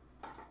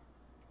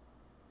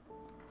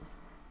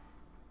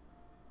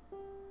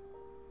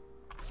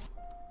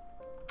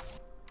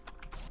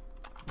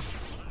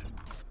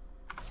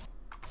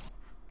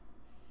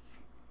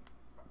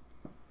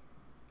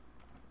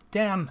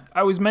 Dan,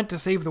 I was meant to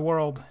save the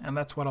world, and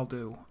that's what I'll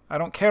do. I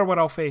don't care what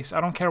I'll face. I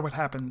don't care what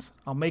happens.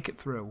 I'll make it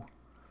through.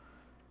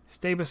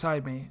 Stay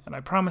beside me, and I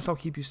promise I'll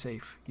keep you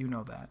safe. You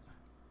know that.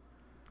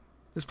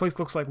 This place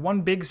looks like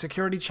one big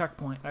security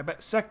checkpoint. I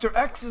bet Sector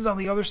X is on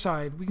the other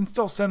side. We can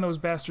still send those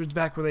bastards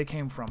back where they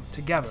came from.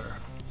 Together.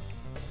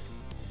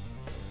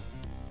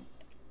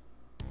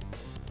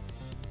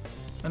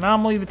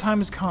 Anomaly, the time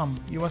has come.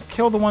 You must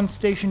kill the ones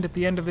stationed at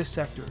the end of this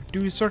sector.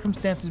 Due to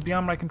circumstances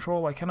beyond my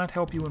control, I cannot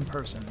help you in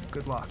person.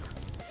 Good luck.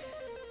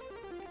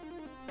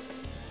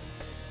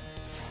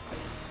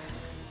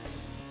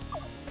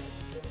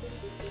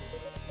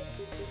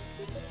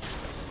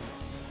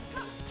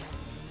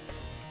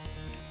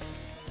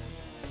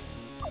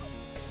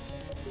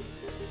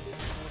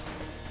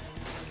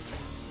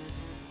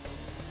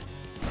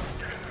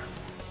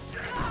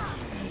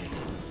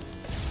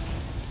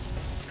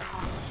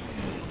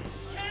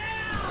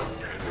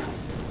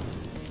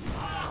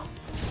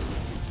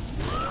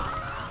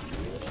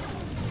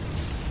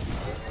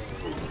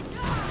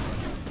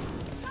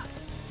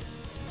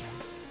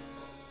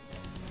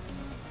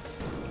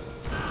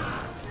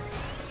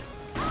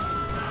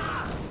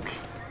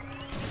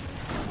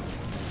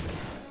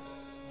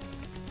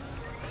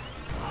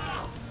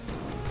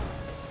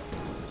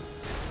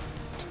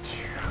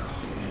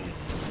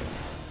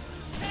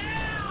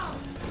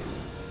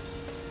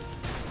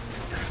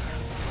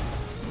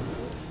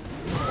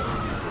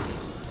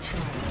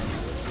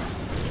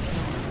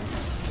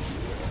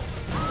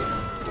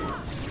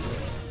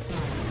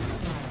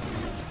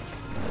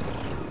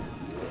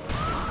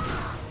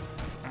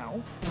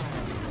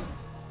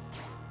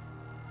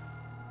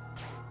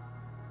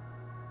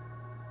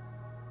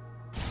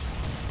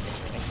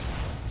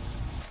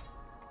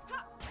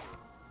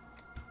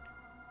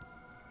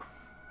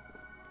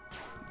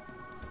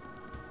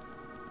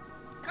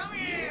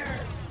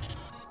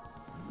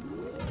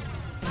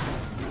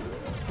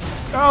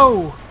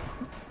 Oh!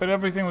 But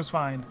everything was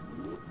fine.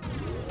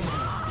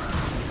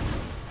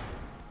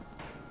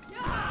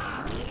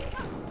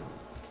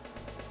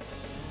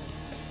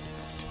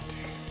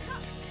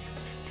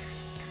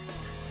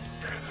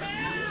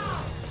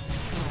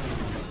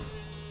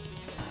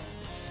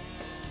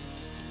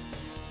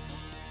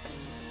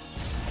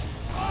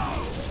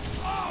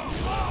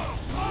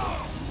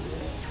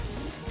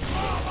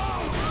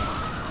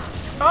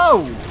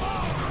 Oh!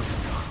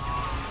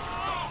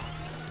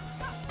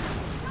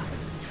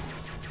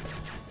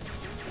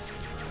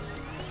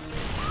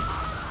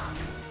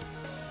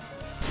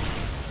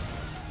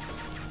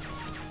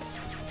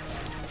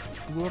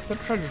 Blew up the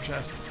treasure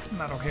chest. I'm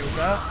not okay with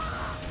that.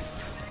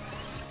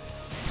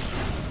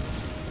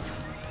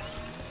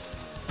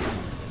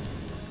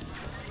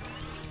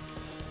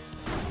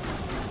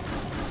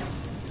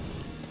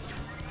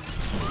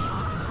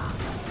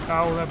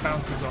 Oh, that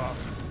bounces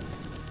off.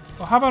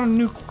 Well, how about a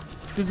nuke?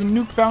 Does a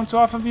nuke bounce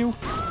off of you?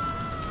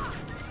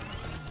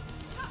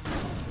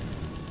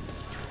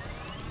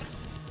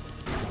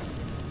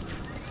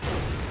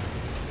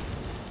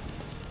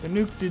 The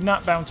nuke did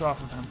not bounce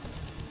off of him.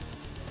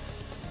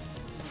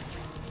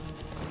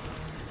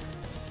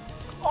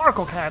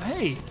 Oracle Cat,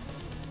 hey!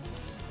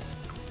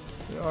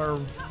 We are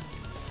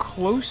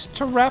close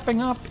to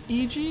wrapping up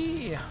EG.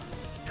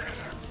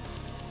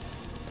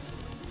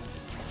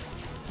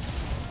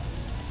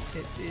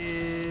 It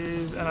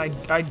is, and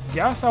I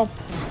guess I'll,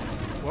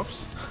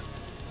 whoops.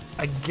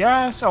 I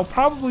guess I'll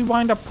probably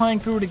wind up playing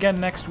through it again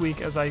next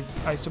week, as I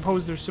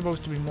suppose there's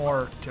supposed to be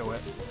more to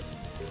it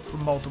for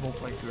multiple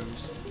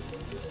playthroughs.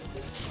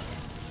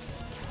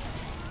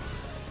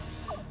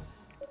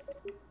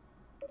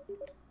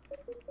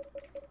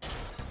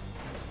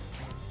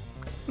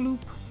 Bloop.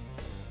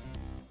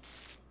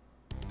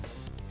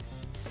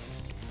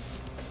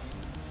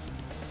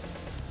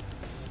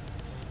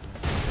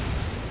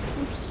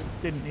 Oops,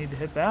 didn't need to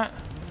hit that.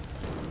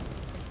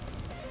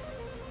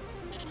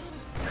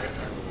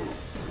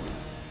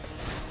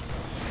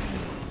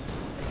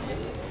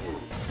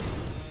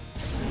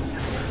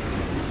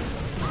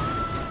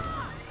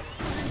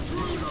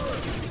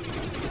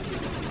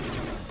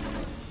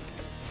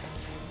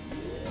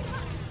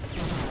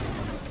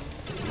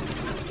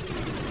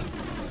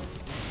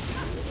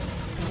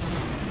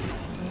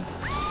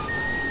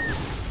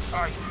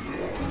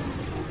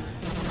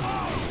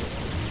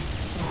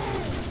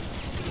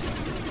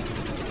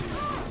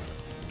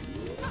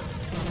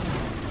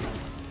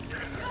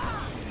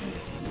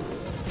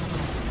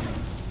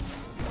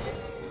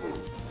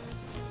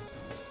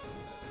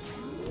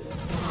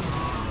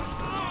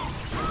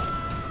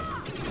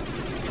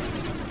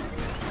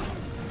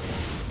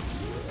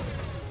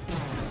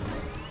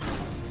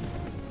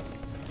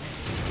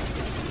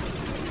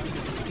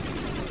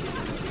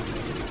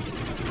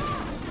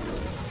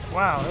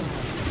 Wow,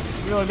 that's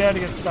really bad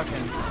to get stuck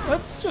in.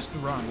 Let's just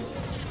run.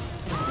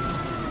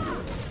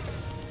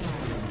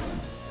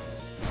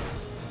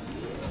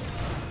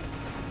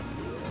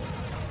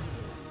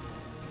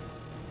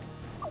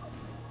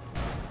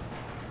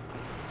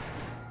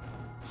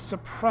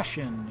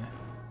 Suppression.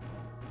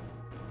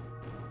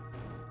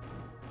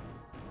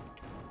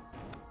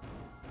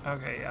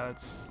 Okay, yeah,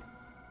 that's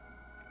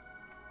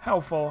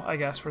helpful, I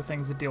guess, for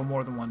things that deal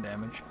more than 1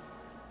 damage.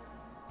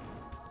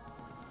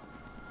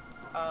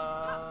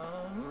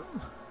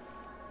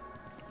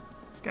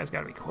 This guy's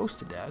gotta be close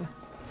to dead.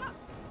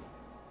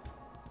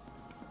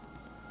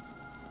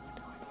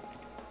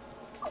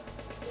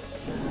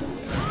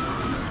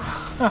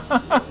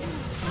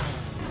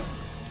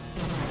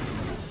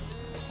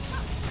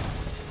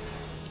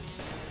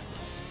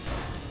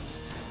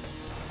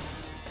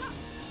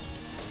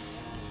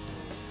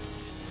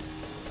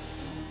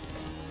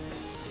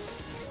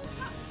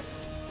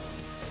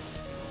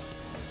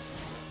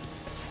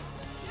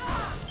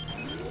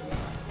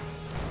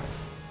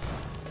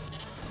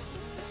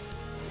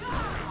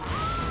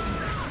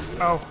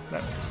 Oh,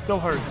 that still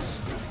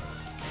hurts.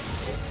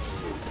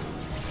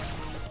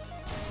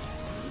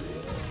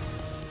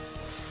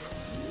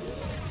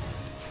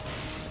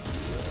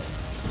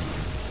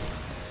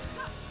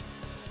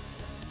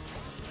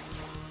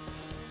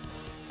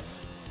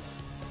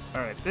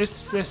 Alright,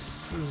 this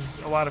is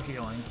a lot of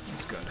healing.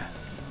 That's good.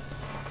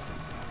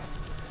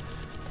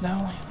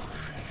 No.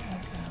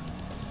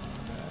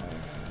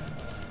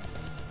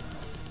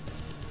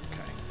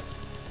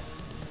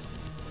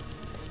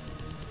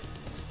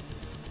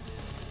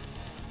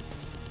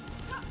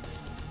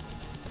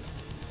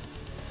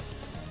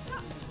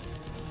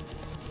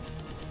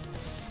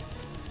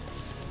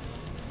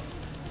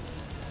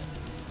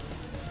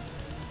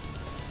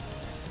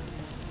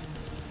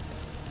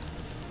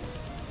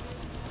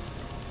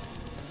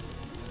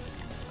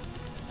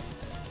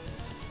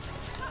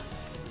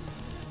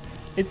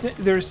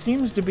 There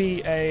seems to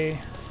be a...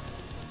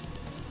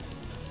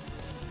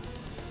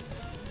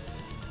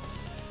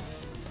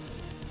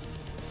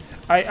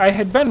 I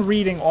had been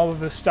reading all of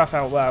this stuff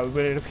out loud,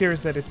 but it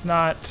appears that it's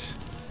not...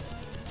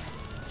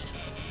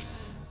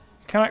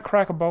 You cannot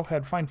crack a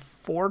bulkhead. Find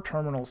 4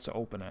 terminals to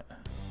open it.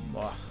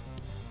 Ugh.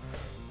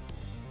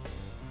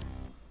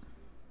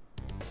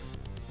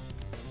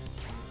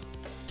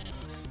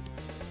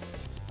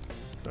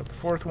 Is that the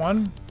 4th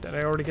one? Did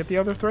I already get the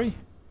other 3?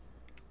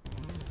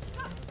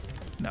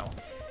 No.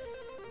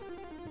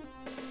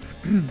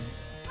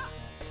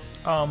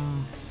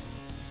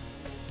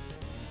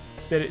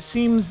 That it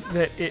seems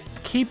that it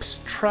keeps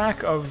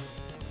track of,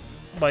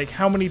 like,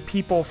 how many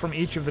people from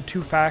each of the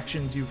 2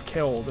 factions you've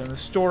killed, and the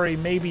story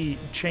maybe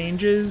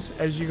changes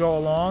as you go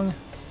along.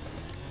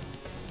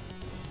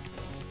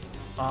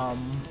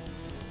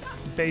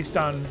 Based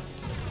on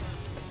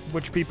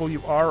which people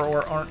you are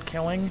or aren't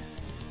killing.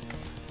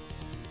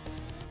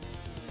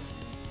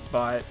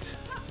 But...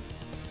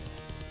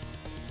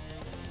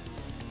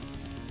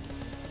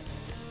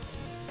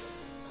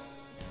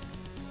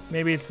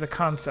 maybe it's the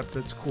concept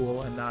that's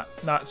cool and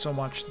not so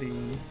much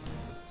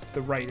the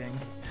writing.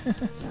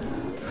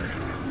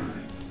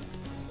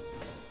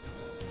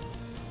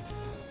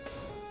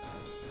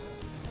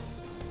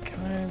 Can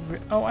I...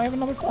 oh, I have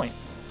another point.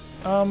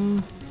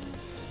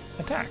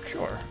 Attack,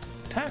 sure.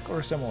 Attack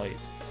or assimilate?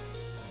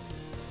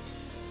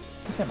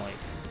 Assimilate.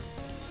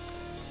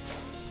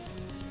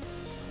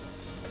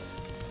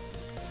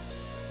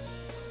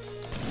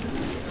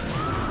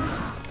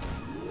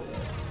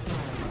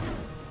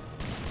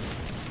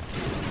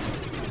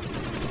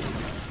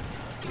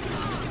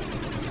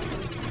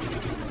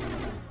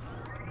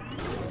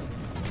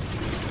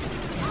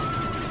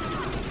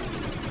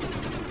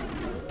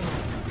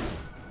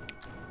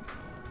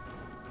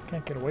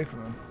 Can't get away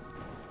from him.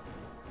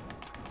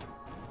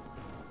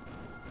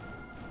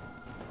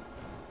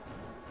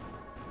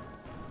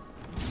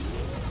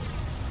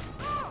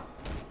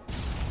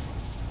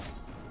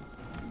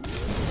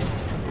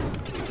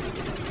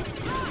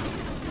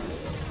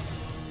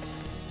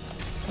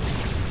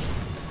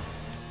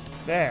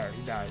 There,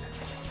 he died.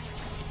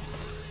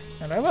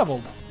 And I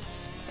leveled.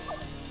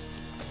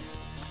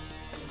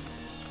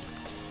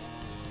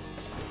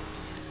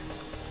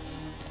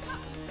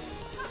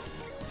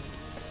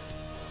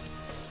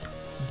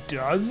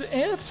 Does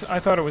it? I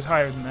thought it was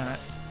higher than that.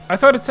 I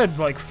thought it said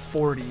like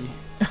 40.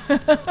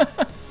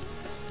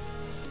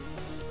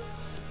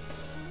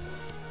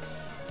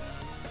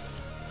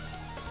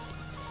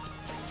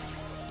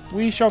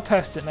 We shall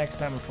test it next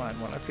time we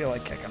find one. I feel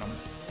like kicking them.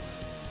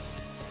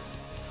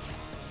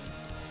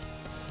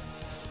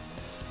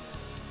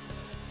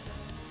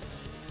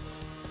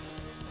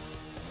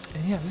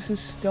 And yeah, this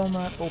is still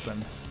not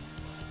open.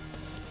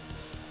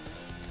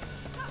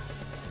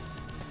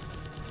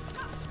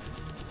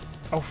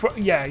 Oh,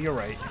 yeah, you're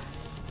right.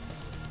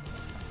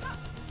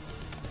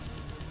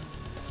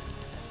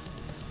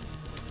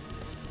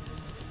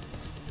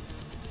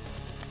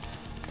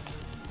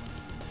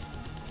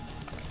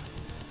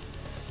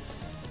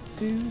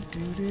 Do.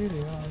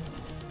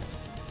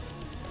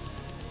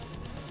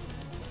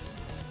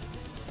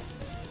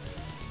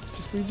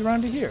 This leads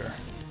around to here.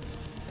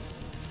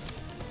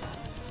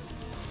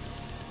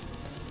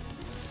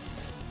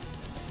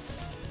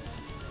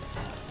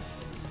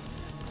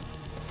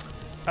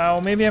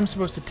 Oh, maybe I'm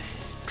supposed to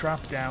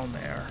drop down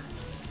there.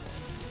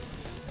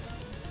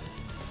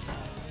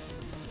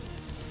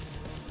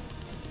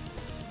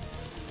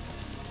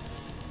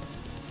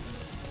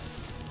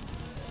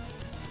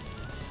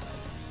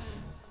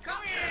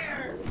 Come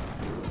here!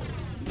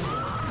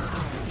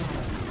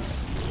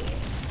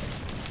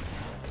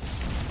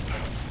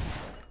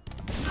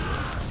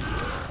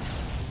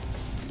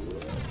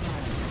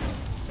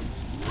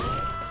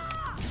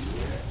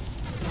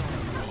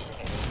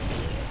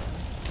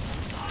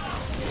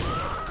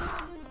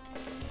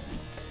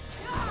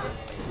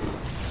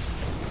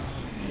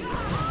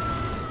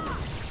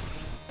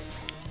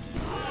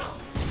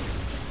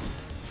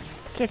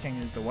 Kicking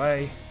is the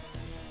way.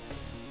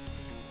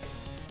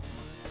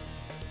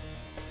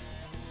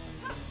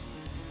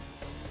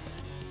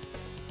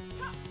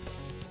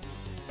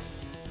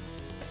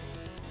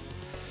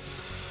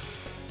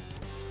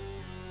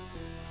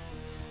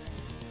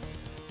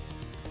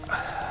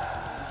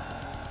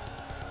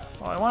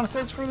 Well, I want to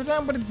say it's further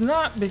down, but it's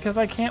not because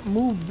I can't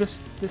move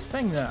this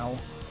thing now.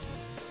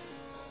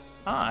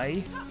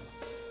 I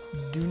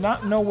do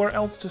not know where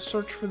else to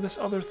search for this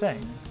other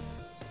thing.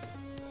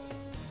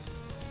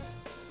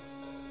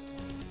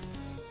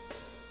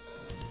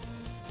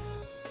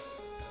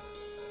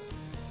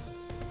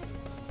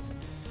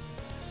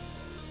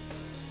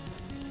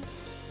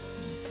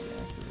 It's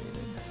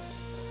deactivated.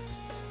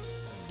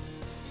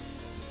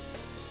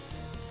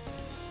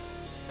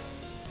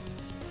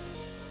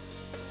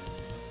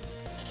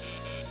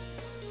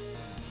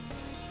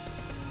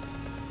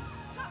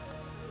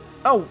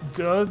 Oh,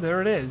 duh, there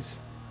it is.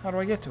 How do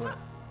I get to it?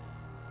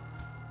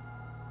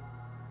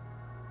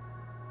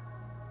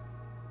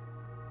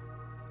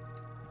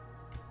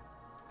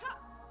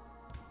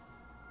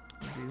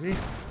 It's easy.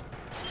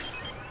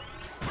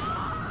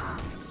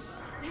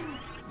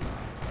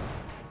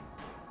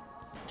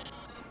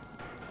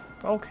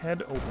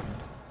 Bulkhead opened.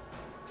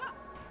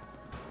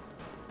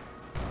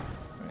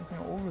 Anything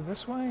over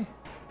this way?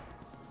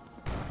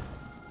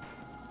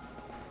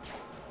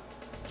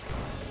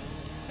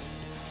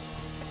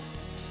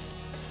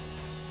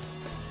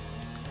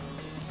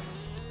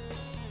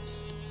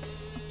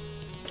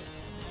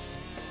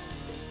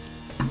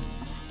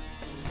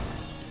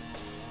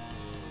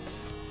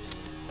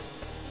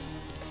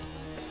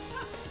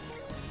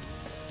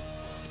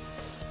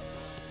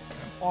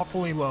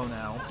 Awfully low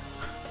now.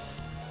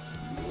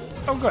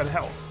 Oh good,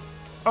 health.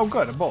 Oh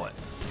good, a bullet.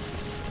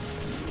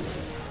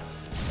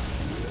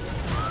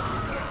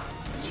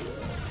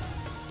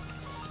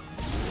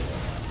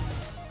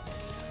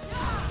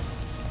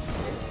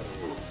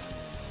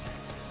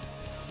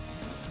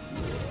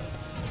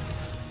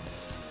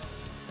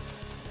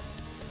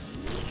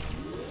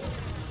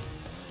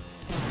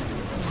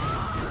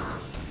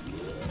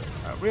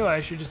 Really,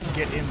 I should just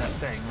get in that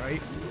thing,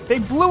 right? They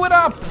blew it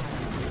up!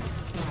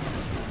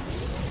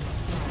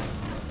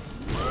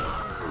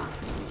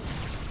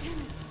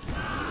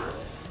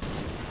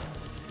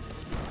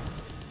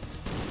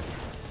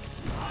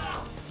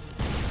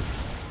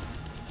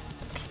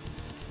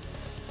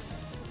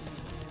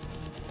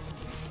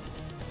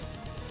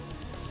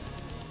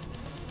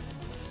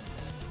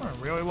 We're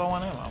really low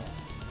on ammo.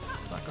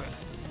 It's not good.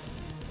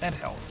 And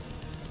health.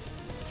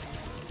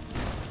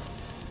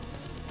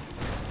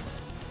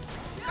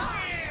 Come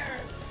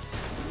here!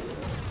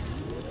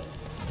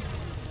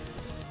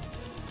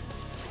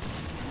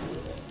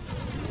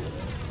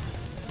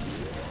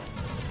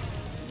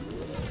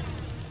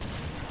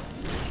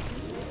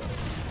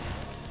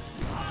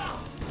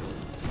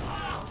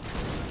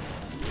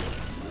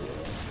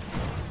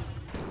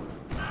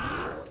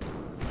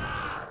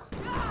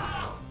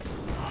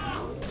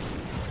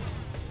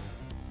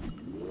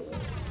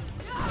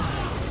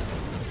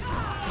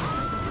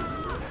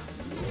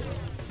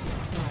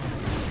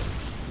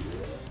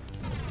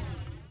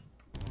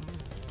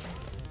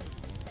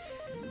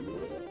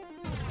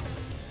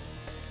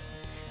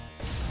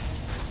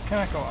 Can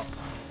I go up?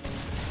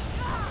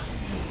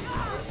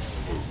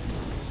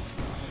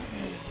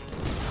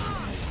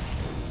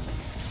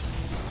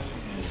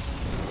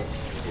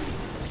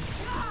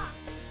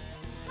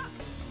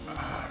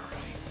 Alright.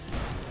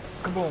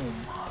 Kaboom.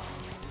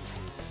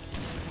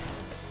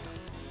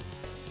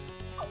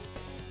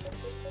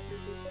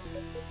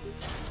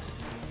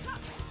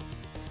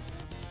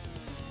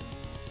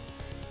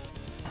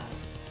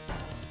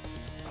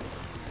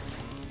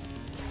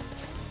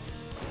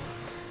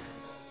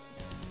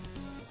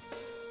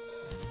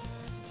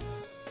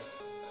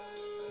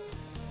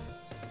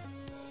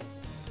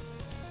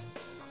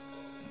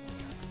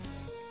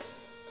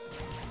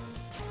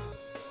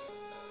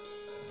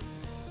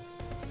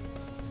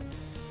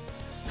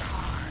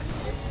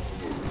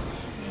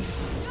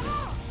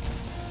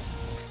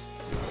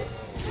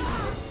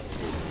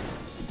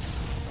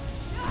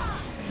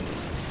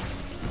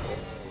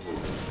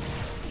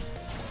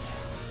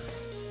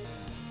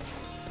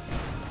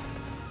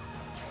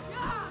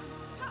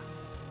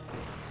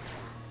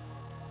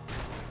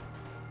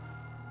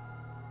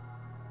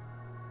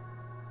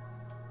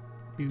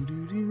 Do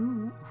do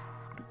do.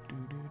 Do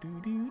do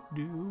do do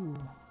do.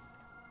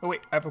 Oh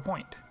wait, I have a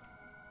point.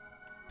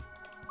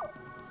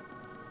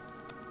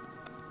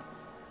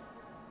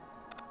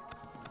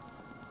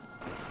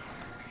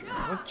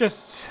 Let's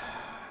just...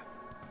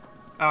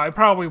 I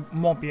probably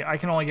won't be... I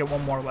can only get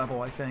one more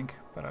level, I think.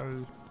 But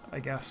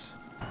I guess...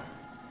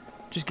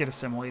 Just get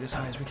assimilate as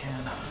high as we can.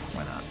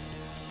 Why not?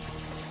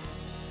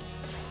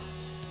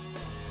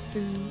 Do,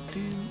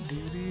 do,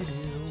 do, do, do.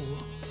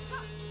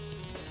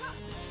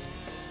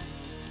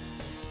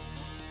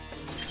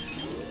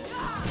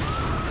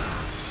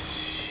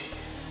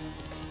 Jeez.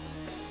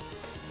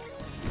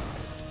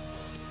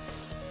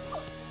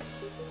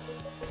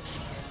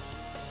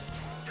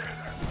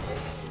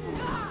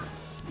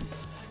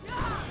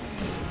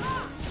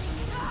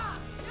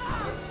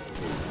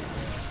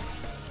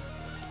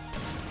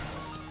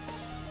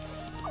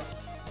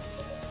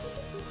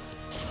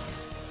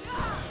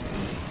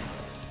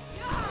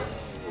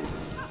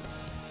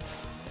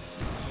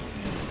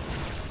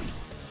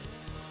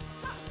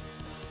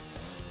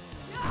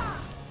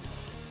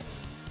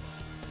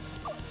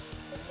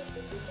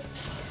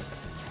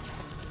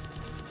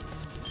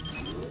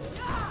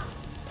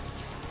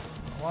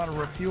 A lot of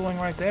refueling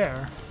right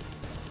there.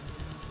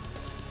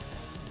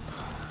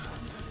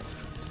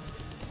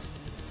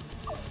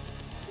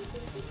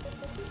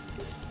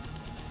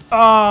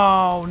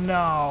 Oh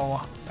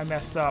no, I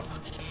messed up.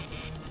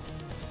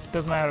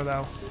 Doesn't matter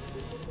though.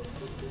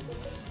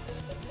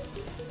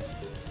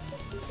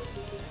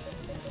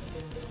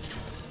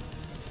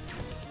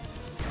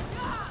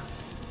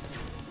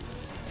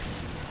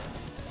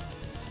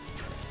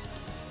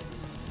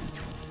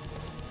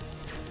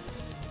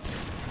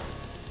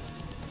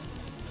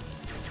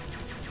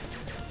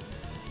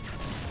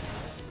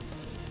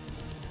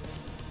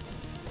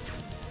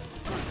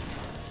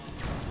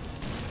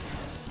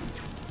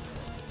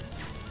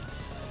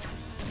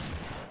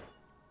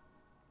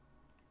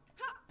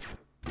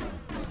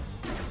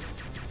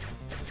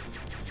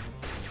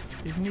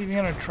 Isn't he even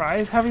gonna try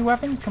his heavy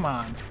weapons? Come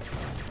on.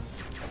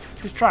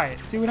 Just try it.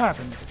 See what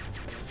happens.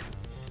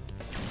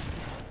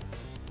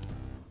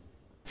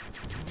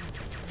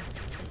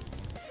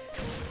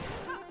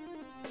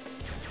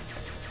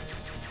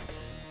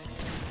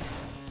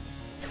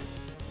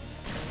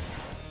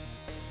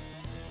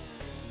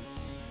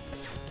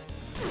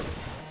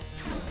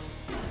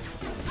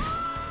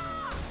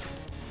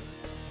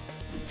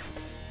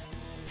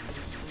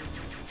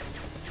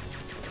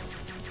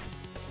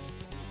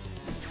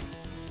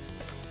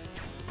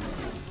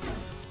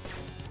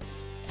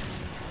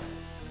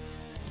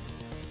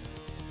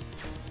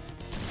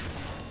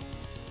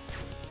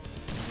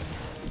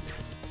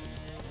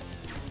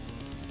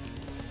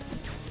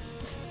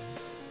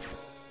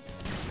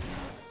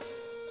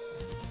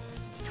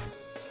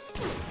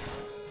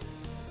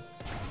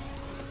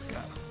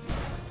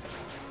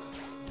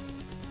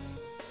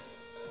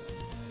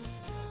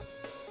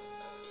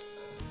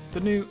 The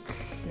nuke.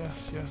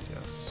 Yes, yes,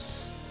 yes.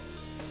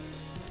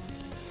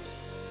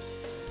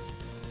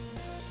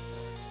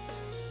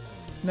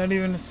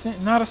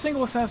 Not a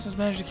single assassin has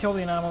managed to kill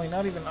the anomaly.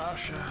 Not even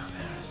Asha.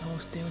 The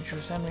most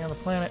dangerous enemy on the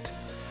planet.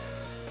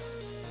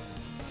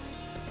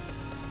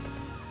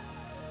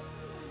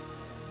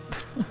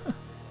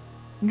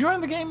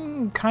 Enjoying the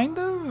game, kind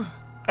of?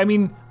 I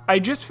mean, I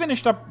just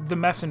finished up The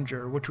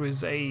Messenger, which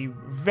was a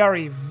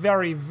very,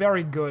 very,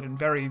 very good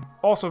and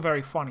also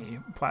very funny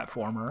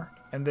platformer.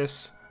 And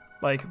this,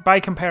 like, by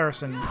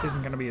comparison,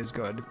 isn't going to be as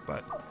good,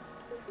 but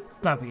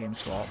it's not the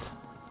game's fault.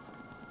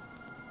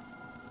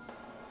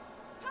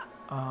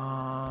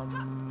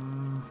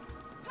 Am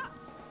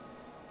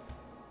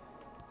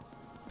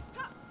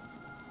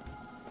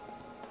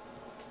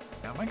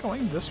I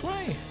going this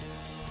way?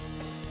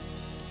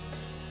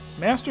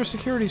 Master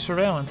Security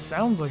Surveillance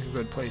sounds like a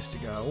good place to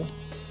go,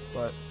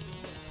 but...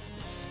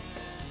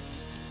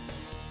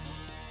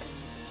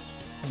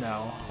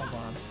 No, hold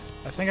on.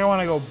 I think I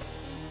want to go...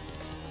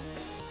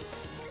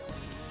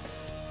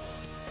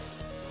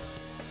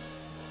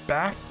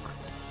 back?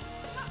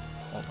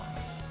 Hold on.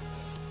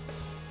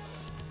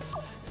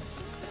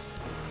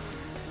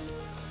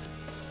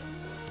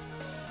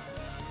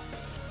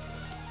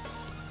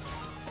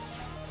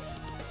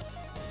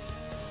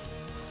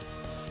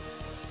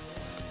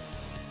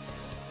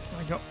 There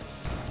we go.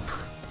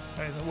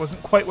 Alright, that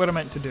wasn't quite what I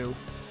meant to do.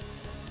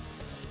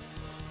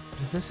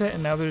 Is this it?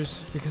 And now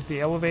there's... because the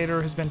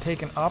elevator has been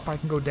taken up, I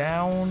can go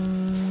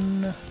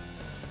down...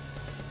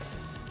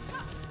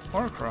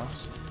 or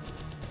across.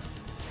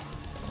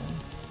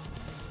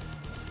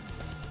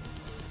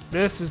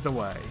 This is the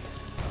way.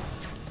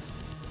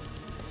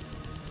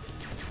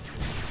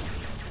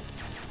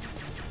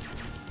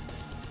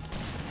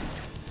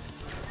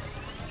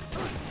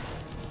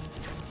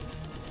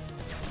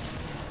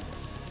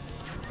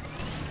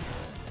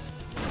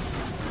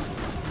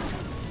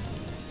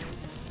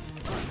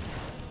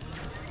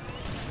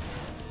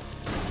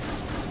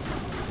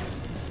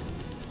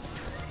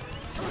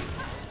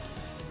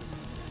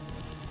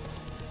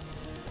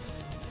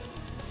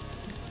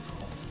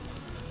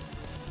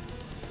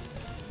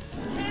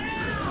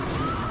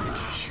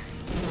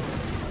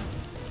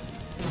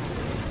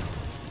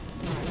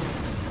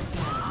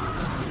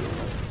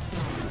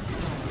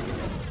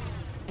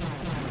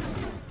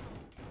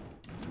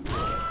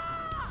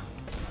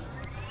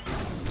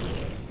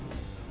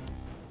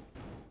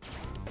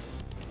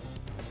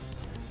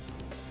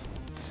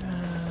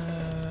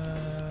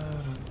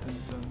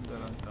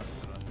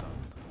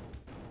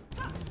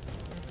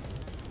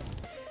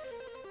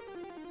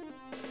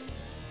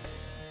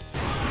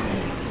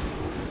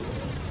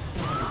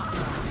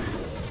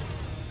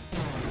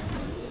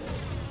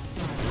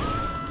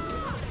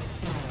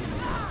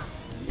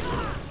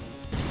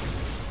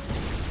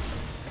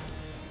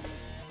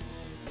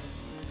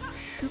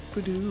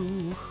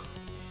 Shoop-a-doo.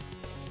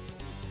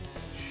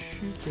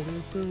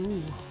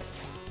 Shoop-a-doo-boo.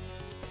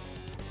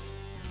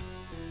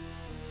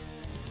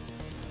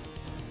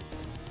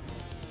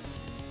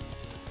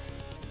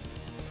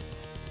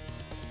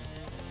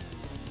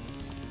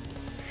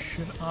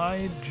 Should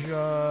I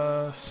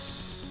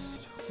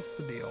just... What's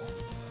the deal?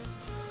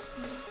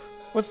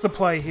 What's the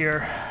play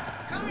here?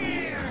 Come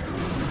here!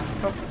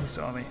 Oh, he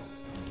saw me.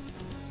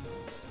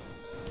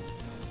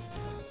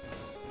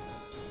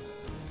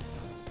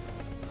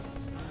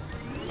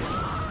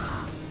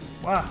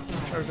 Wow,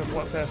 charged up a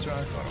lot faster than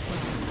I thought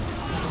it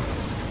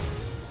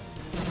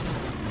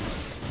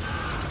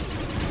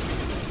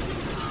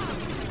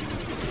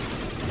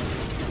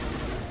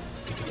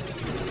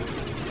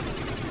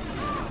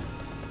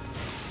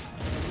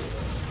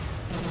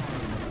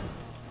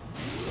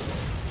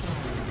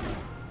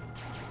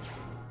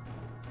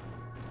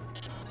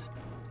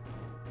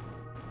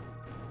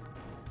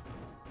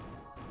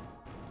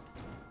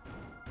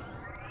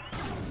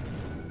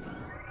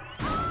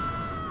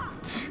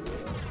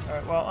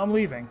Alright, well, I'm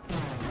leaving.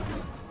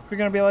 If you're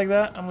gonna be like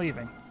that, I'm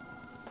leaving.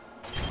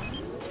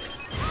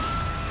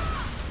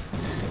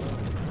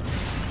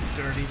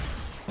 Dirty.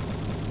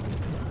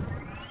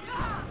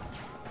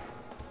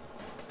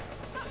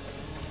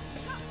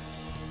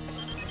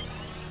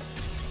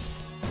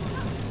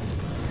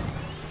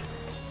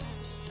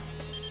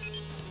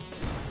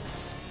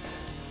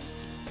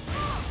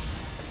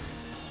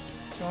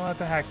 Still not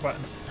the hack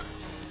button.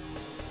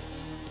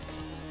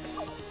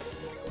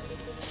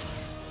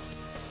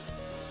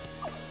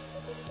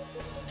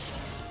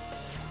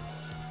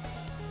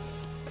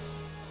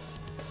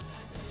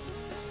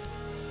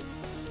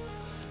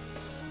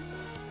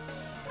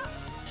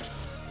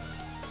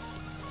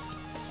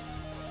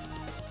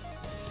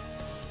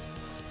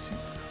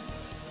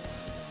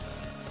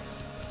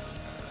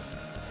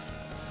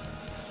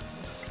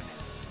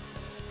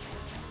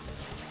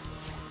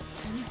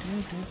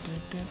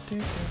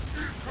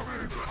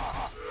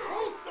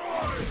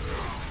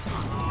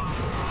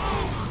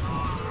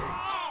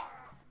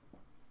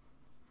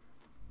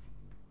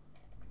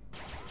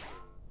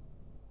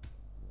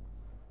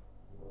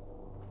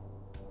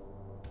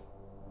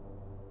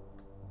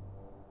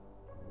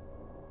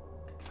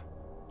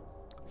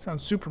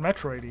 Sounds Super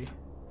Metroid-y.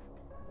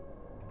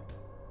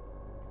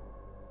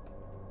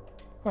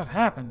 What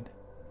happened?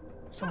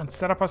 Someone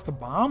set up us the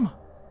bomb?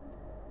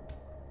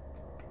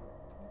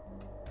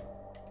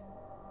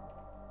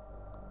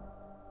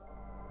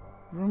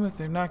 Rumor if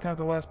they've knocked out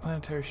the last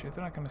planetary ship,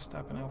 they're not going to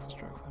stop an Alpha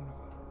Strike.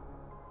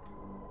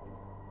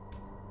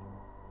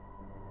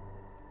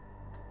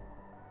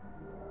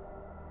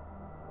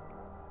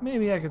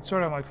 Maybe I could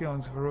sort out my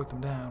feelings if I wrote them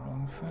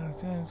down.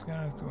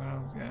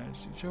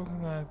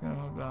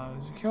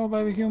 She's killed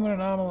by the human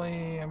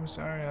anomaly. I'm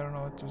sorry, I don't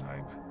know what to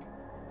type.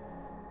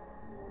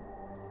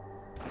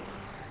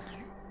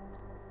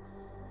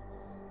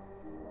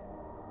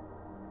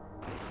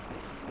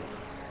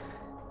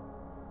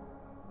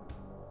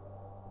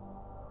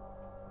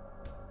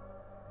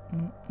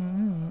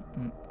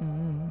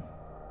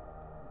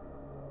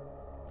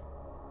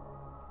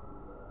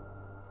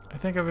 I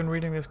think I've been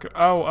reading this.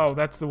 Oh,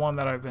 that's the one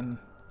that I've been.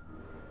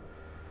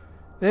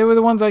 They were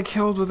the ones I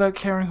killed without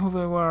caring who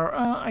they were.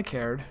 I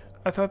cared.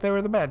 I thought they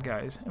were the bad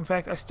guys. In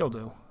fact, I still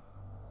do.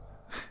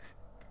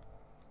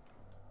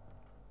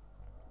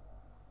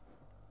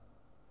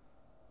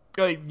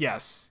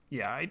 Yes.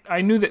 Yeah,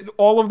 I knew that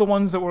all of the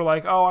ones that were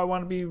like, oh, I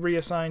want to be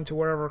reassigned to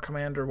wherever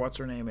Commander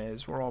what's-her-name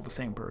is, were all the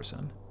same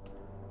person.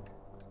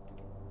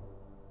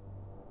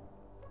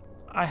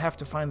 I have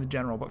to find the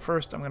general, but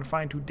first I'm going to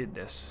find who did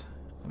this.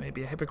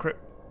 Maybe a hypocrite.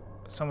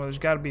 Someone, there's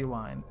got to be a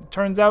line. It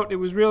turns out it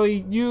was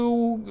really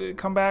you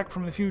come back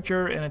from the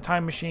future in a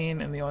time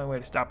machine, and the only way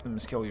to stop them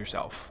is kill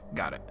yourself.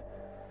 Got it.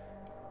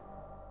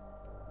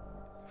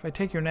 If I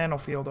take your nano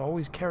field, I'll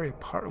always carry a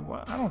part of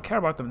what? I don't care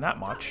about them that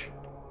much.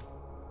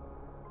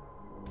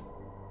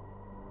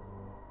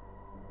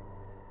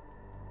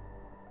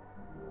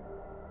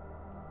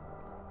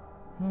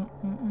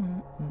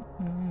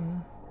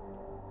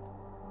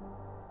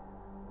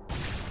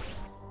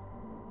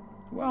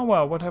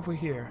 Well, what have we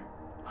here?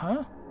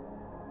 Huh?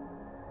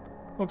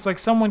 Looks like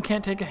someone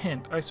can't take a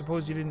hint. I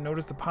suppose you didn't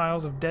notice the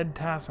piles of dead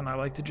Tassin I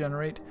like to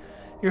generate.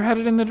 You're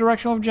headed in the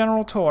direction of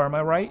General Tor, am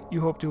I right?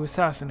 You hope to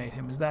assassinate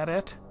him, is that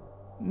it?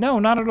 No,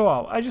 not at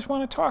all. I just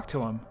want to talk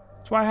to him.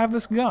 That's why I have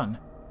this gun.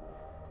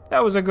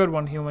 That was a good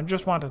one, human.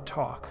 Just want to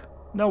talk.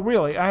 No,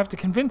 really, I have to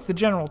convince the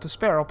General to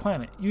spare our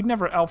planet. You'd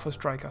never Alpha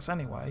Strike us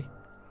anyway.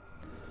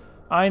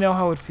 I know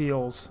how it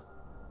feels,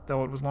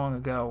 though it was long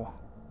ago.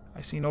 I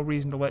see no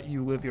reason to let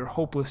you live your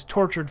hopeless,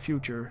 tortured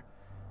future,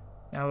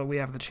 now that we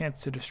have the chance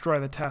to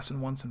destroy the Tassin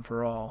once and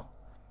for all.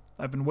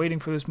 I've been waiting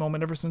for this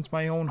moment ever since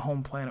my own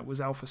home planet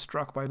was Alpha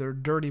struck by their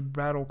dirty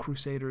battle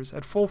crusaders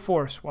at full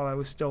force while I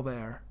was still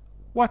there.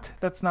 What?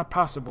 That's not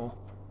possible.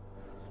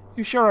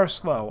 You sure are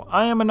slow.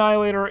 I am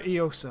Annihilator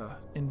Eosa.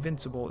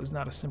 Invincible is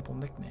not a simple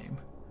nickname.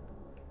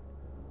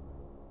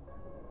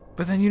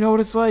 But then you know what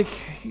it's like.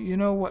 You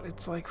know what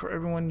it's like for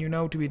everyone you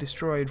know to be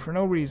destroyed for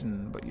no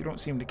reason, but you don't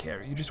seem to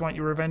care. You just want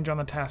your revenge on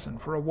the Tassin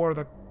for a war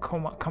the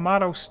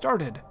Kamado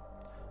started.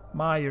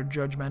 My, you're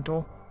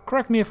judgmental.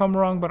 Correct me if I'm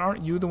wrong, but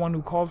aren't you the one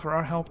who called for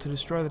our help to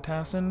destroy the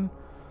Tassin?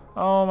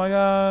 Oh my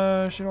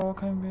gosh, it all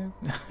came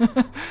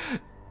back.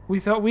 We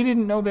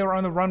didn't know they were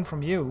on the run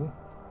from you.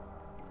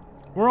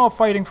 We're all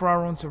fighting for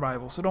our own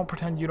survival, so don't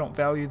pretend you don't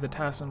value the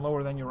Tassin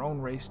lower than your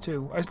own race,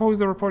 too. I suppose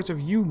the reports of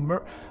you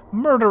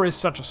murder is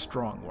such a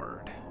strong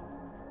word.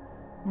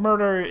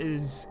 Murder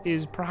is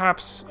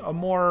perhaps a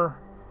more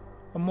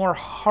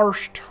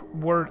harsh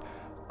word.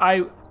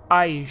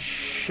 I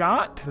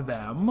shot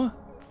them.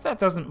 That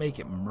doesn't make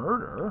it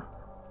murder.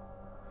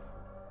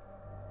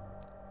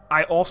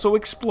 I also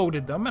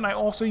exploded them, and I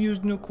also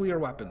used nuclear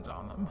weapons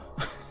on them.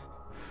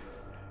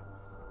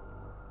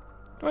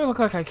 Do I look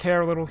like I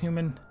care, little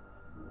human?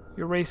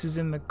 Your race is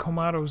in the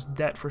Komado's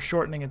debt for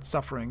shortening its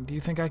suffering. Do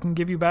you think I can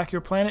give you back your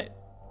planet?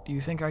 Do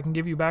you think I can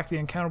give you back the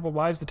uncountable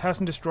lives the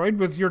Tassin destroyed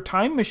with your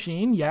time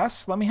machine?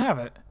 Yes, let me have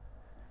it.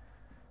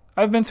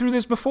 I've been through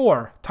this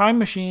before. Time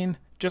machine,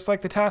 just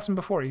like the Tassin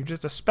before. You're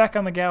just a speck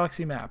on the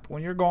galaxy map.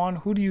 When you're gone,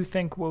 who do you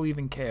think will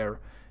even care?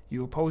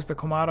 You oppose the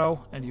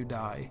Komado, and you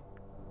die.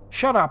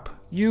 Shut up!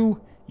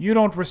 You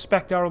don't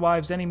respect our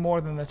lives any more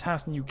than the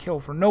Tassin you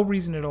kill for no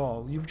reason at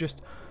all. You've just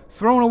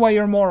thrown away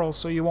your morals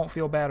so you won't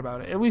feel bad about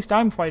it. At least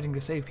I'm fighting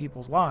to save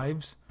people's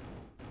lives.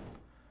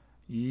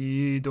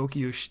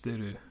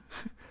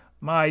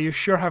 My, you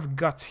sure have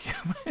guts,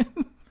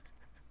 human.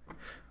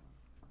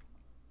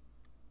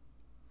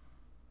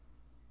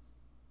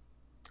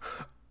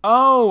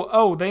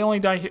 Oh, they only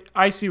die here.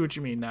 I see what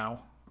you mean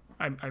now.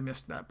 I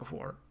missed that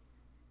before.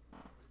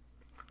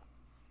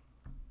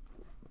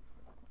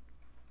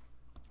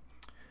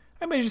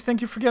 I may just think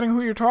you're forgetting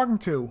who you're talking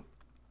to.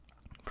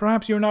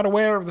 Perhaps you're not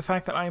aware of the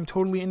fact that I am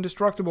totally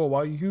indestructible,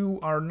 while you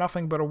are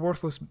nothing but a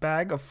worthless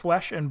bag of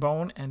flesh and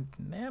bone and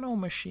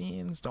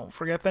nanomachines. Don't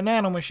forget the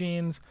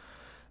nanomachines.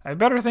 I have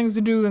better things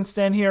to do than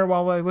stand here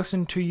while I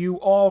listen to you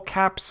all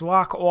caps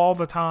lock all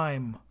the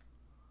time.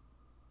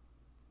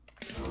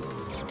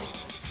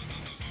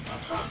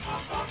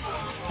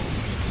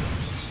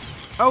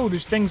 Oh,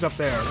 there's things up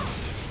there.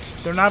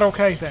 They're not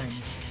okay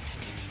things.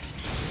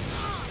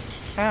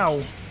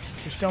 Ow.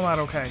 They're still not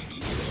okay.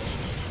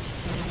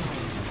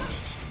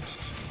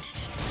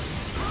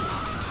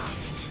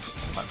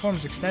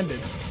 Platform's extended.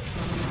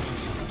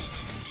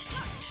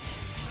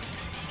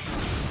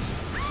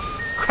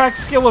 Crack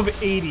skill of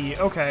 80.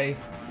 Okay.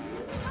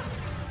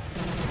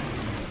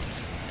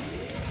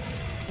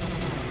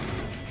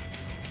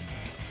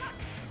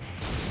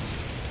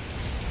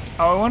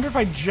 Oh, I wonder if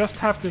I just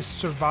have to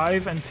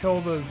survive until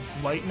the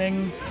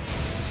lightning...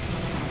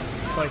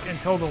 Like,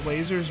 until the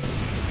lasers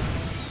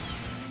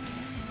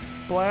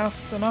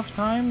blast enough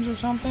times or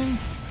something?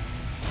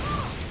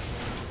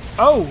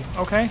 Oh,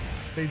 okay.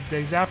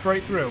 They zapped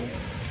right through.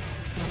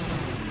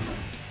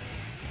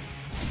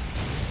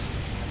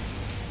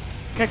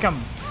 Kick him.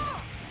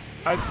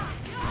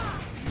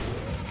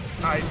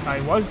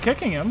 I was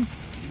kicking him.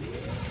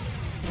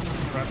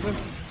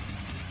 Impressive.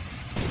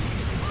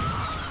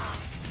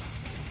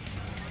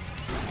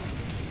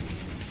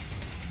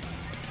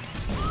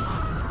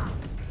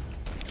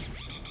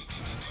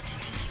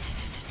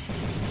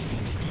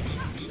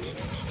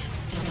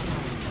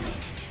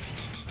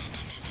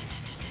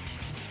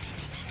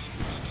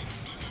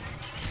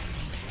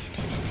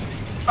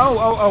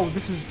 Oh,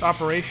 this is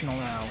operational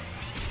now.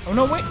 Oh,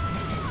 no, wait.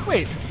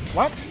 Wait,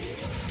 what?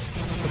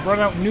 They brought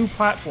out new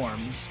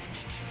platforms.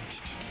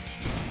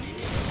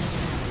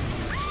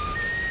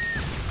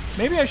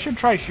 Maybe I should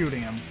try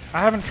shooting him. I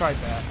haven't tried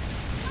that.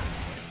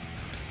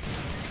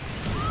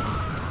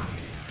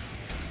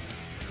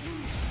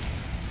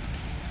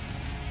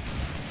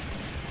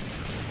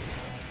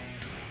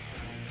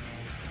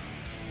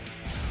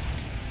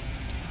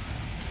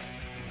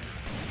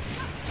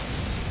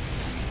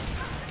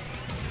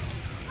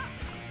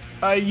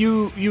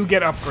 You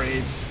get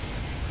upgrades.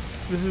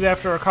 This is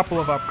after a couple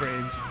of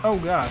upgrades. Oh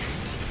gosh.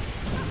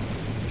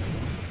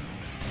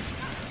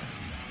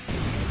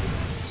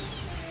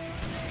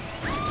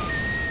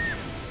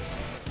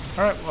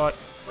 Alright, well...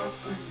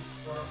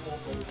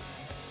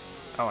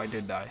 Oh, I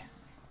did die.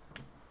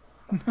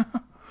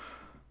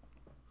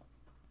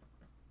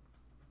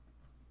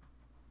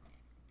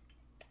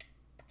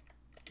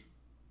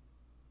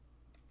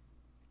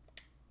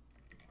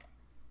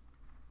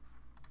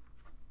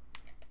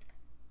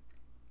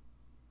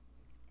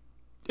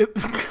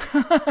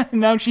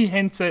 Now she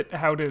hints at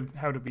how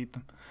to beat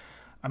them.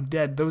 I'm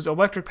dead. Those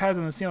electric pads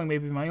on the ceiling may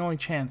be my only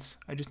chance.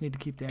 I just need to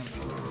keep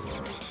damaging.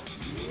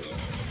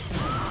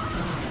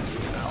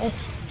 Ow.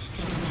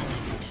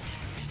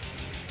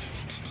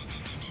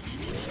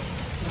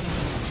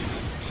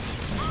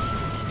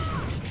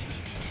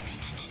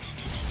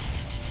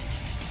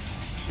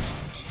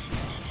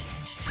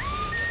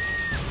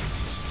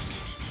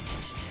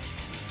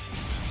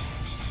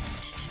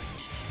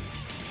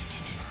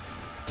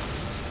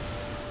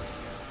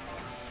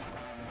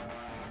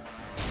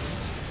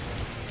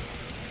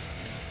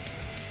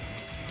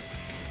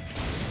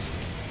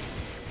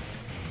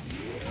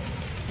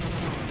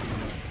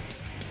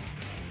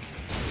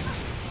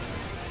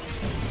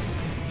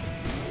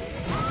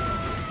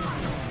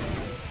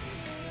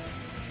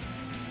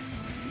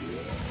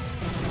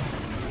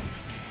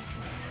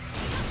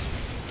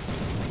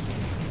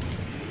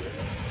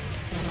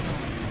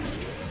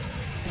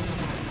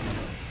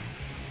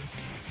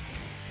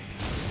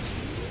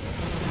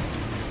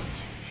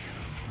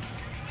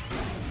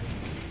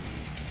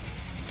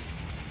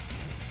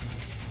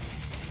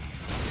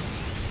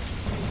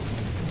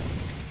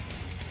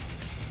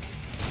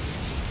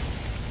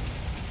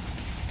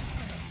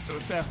 so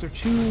it's after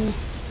 2.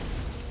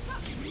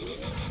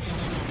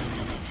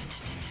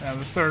 Now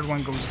the third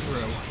one goes through.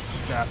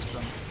 It zaps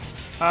them.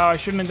 Oh, I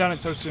shouldn't have done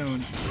it so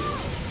soon.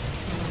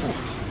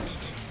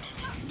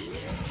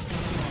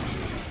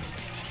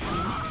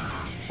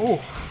 Oh.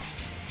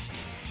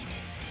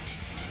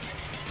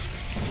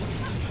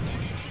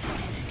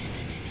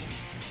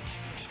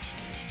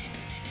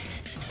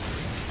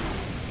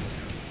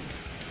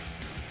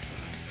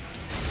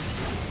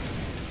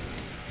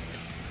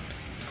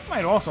 I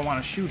might also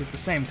want to shoot at the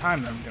same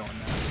time that I'm doing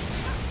this.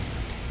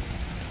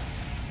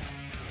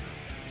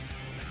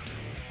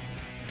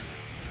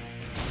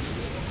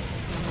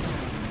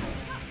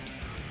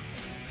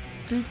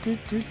 Do, do,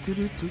 do, do,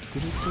 do, do, do,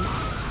 do.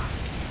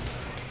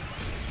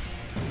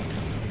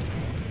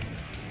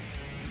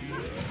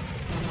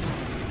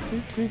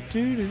 Do, do,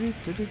 do, do,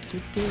 do, do, do,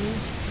 do.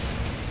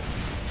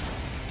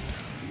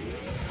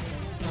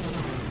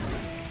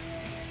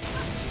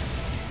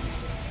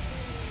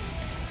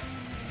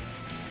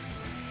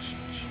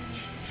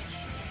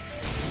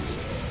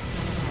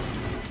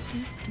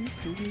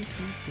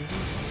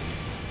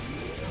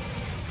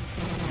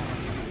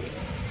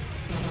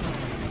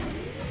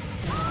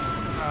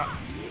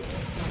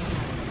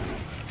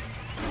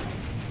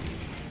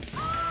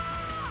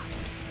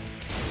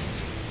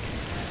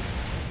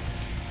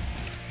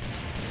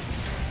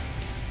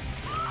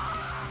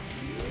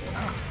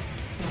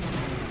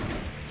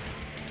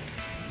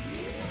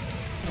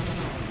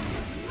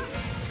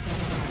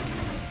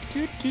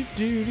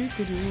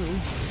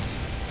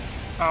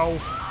 Oh,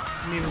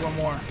 needed one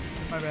more.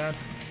 My bad.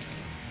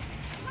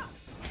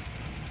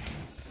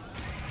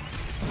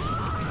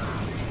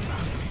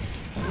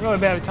 Really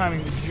bad at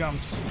timing these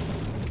jumps.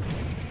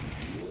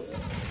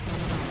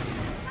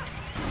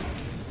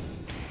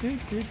 Do,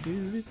 do,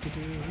 do, do,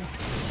 do.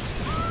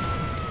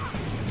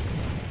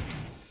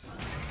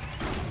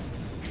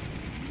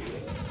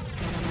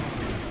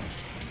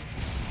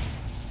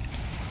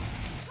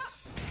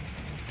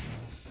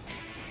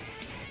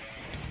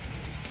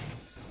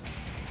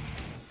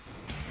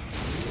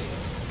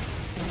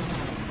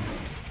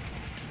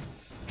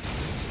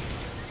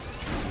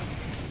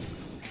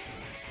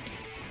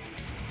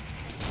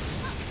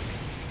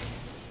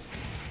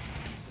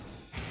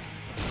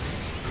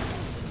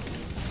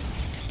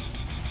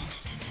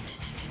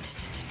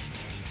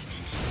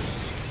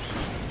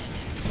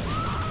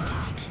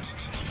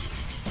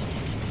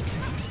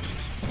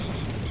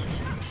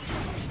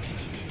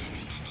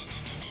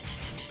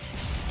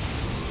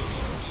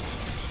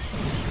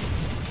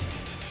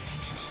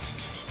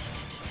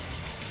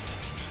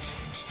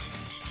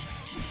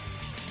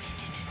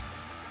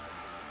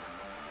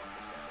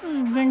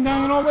 There's a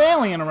ding-dong an old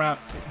alien around.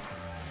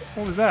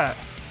 What was that?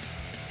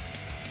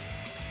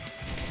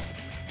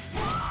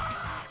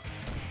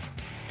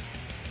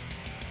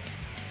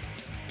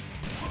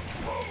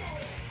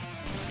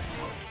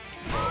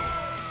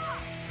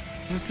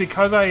 Is this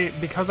because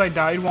I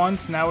died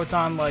once, now it's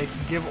on like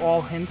give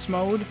all hints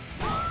mode?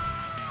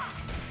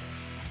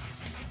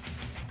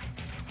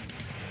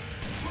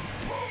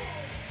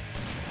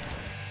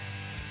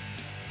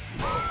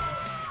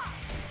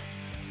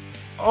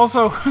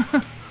 Also,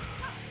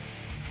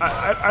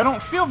 I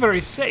don't feel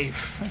very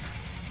safe.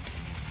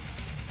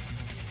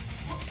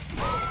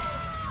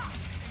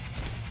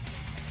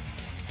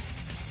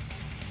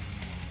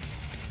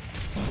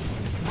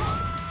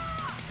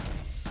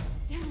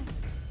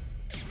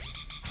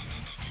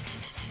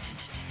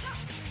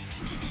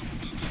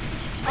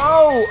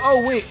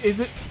 Oh wait, is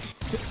it?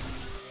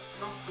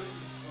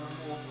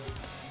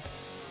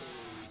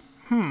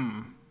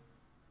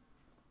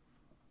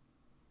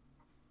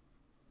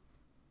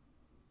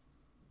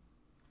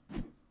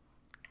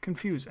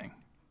 Confusing.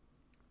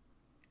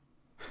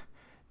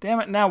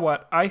 Damn it, now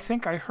what? I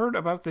think I heard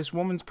about this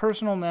woman's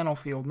personal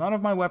nanofield. None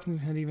of my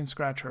weapons can even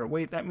scratch her.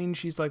 Wait, that means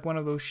she's like one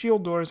of those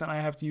shield doors and I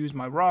have to use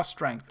my raw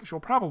strength. She'll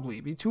probably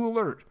be too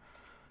alert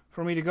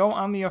for me to go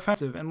on the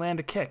offensive and land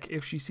a kick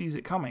if she sees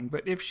it coming.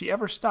 But if she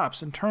ever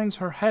stops and turns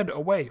her head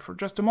away for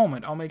just a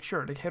moment, I'll make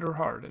sure to hit her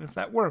hard. And if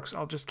that works,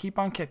 I'll just keep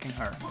on kicking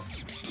her.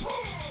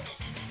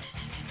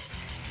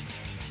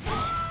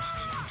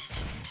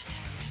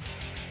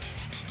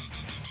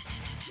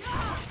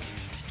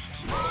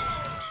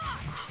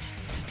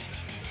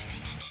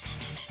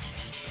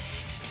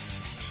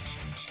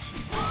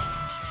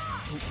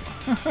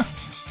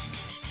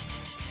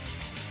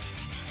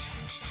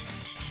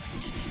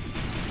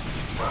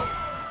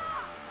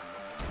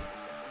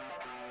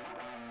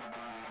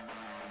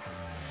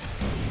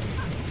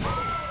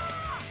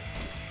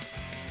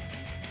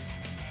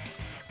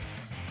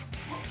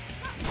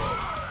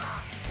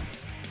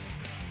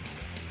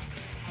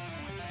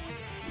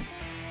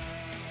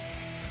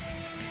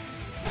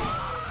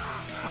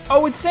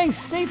 Oh, it's saying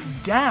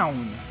safe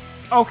down.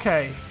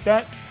 Okay,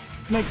 that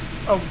makes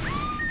a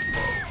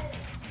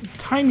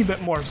tiny bit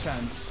more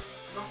sense.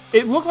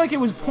 It looked like it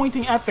was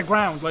pointing at the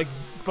ground,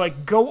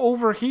 like go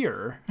over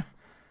here.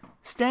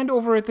 Stand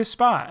over at this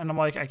spot. And I'm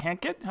like, I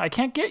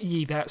can't get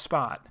ye that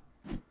spot.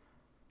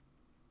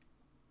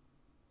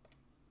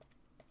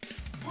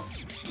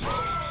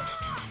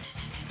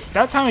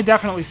 That time I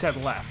definitely said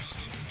left.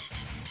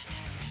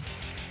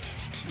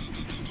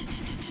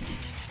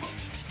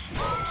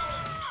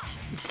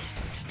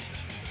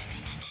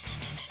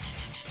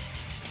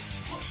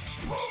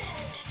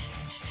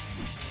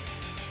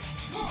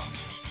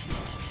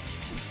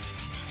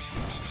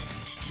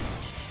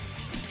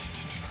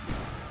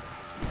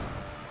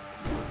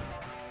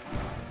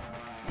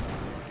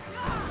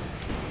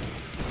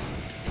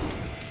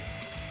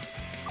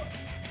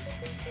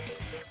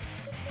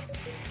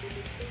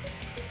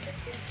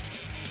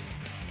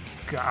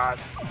 God.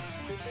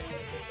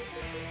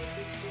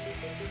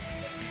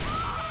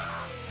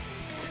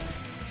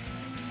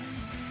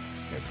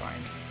 They're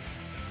fine.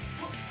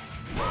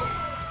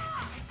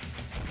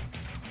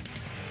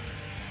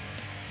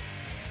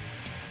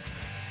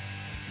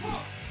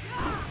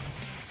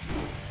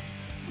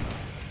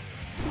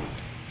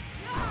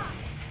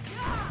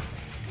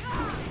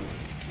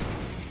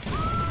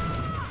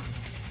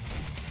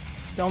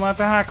 Still not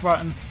the hack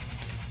button.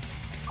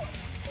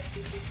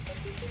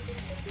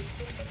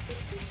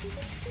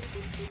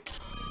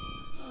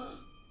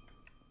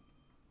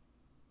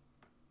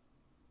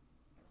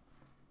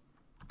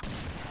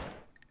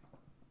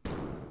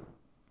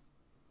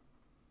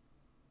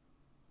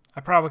 I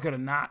probably could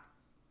have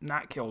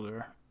not killed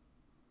her,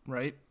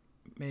 right?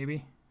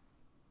 Maybe.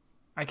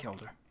 I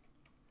killed her.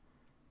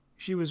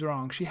 She was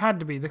wrong. She had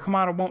to be. The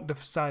Kamado won't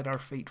decide our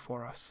fate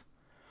for us.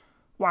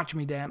 Watch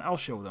me, Dan. I'll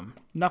show them.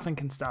 Nothing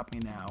can stop me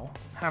now.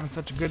 Having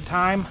such a good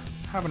time.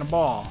 Having a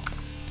ball.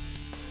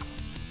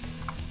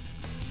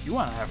 You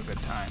want to have a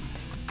good time.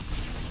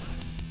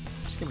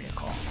 Just give me a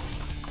call.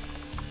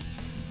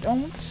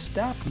 Don't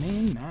stop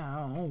me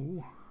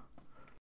now.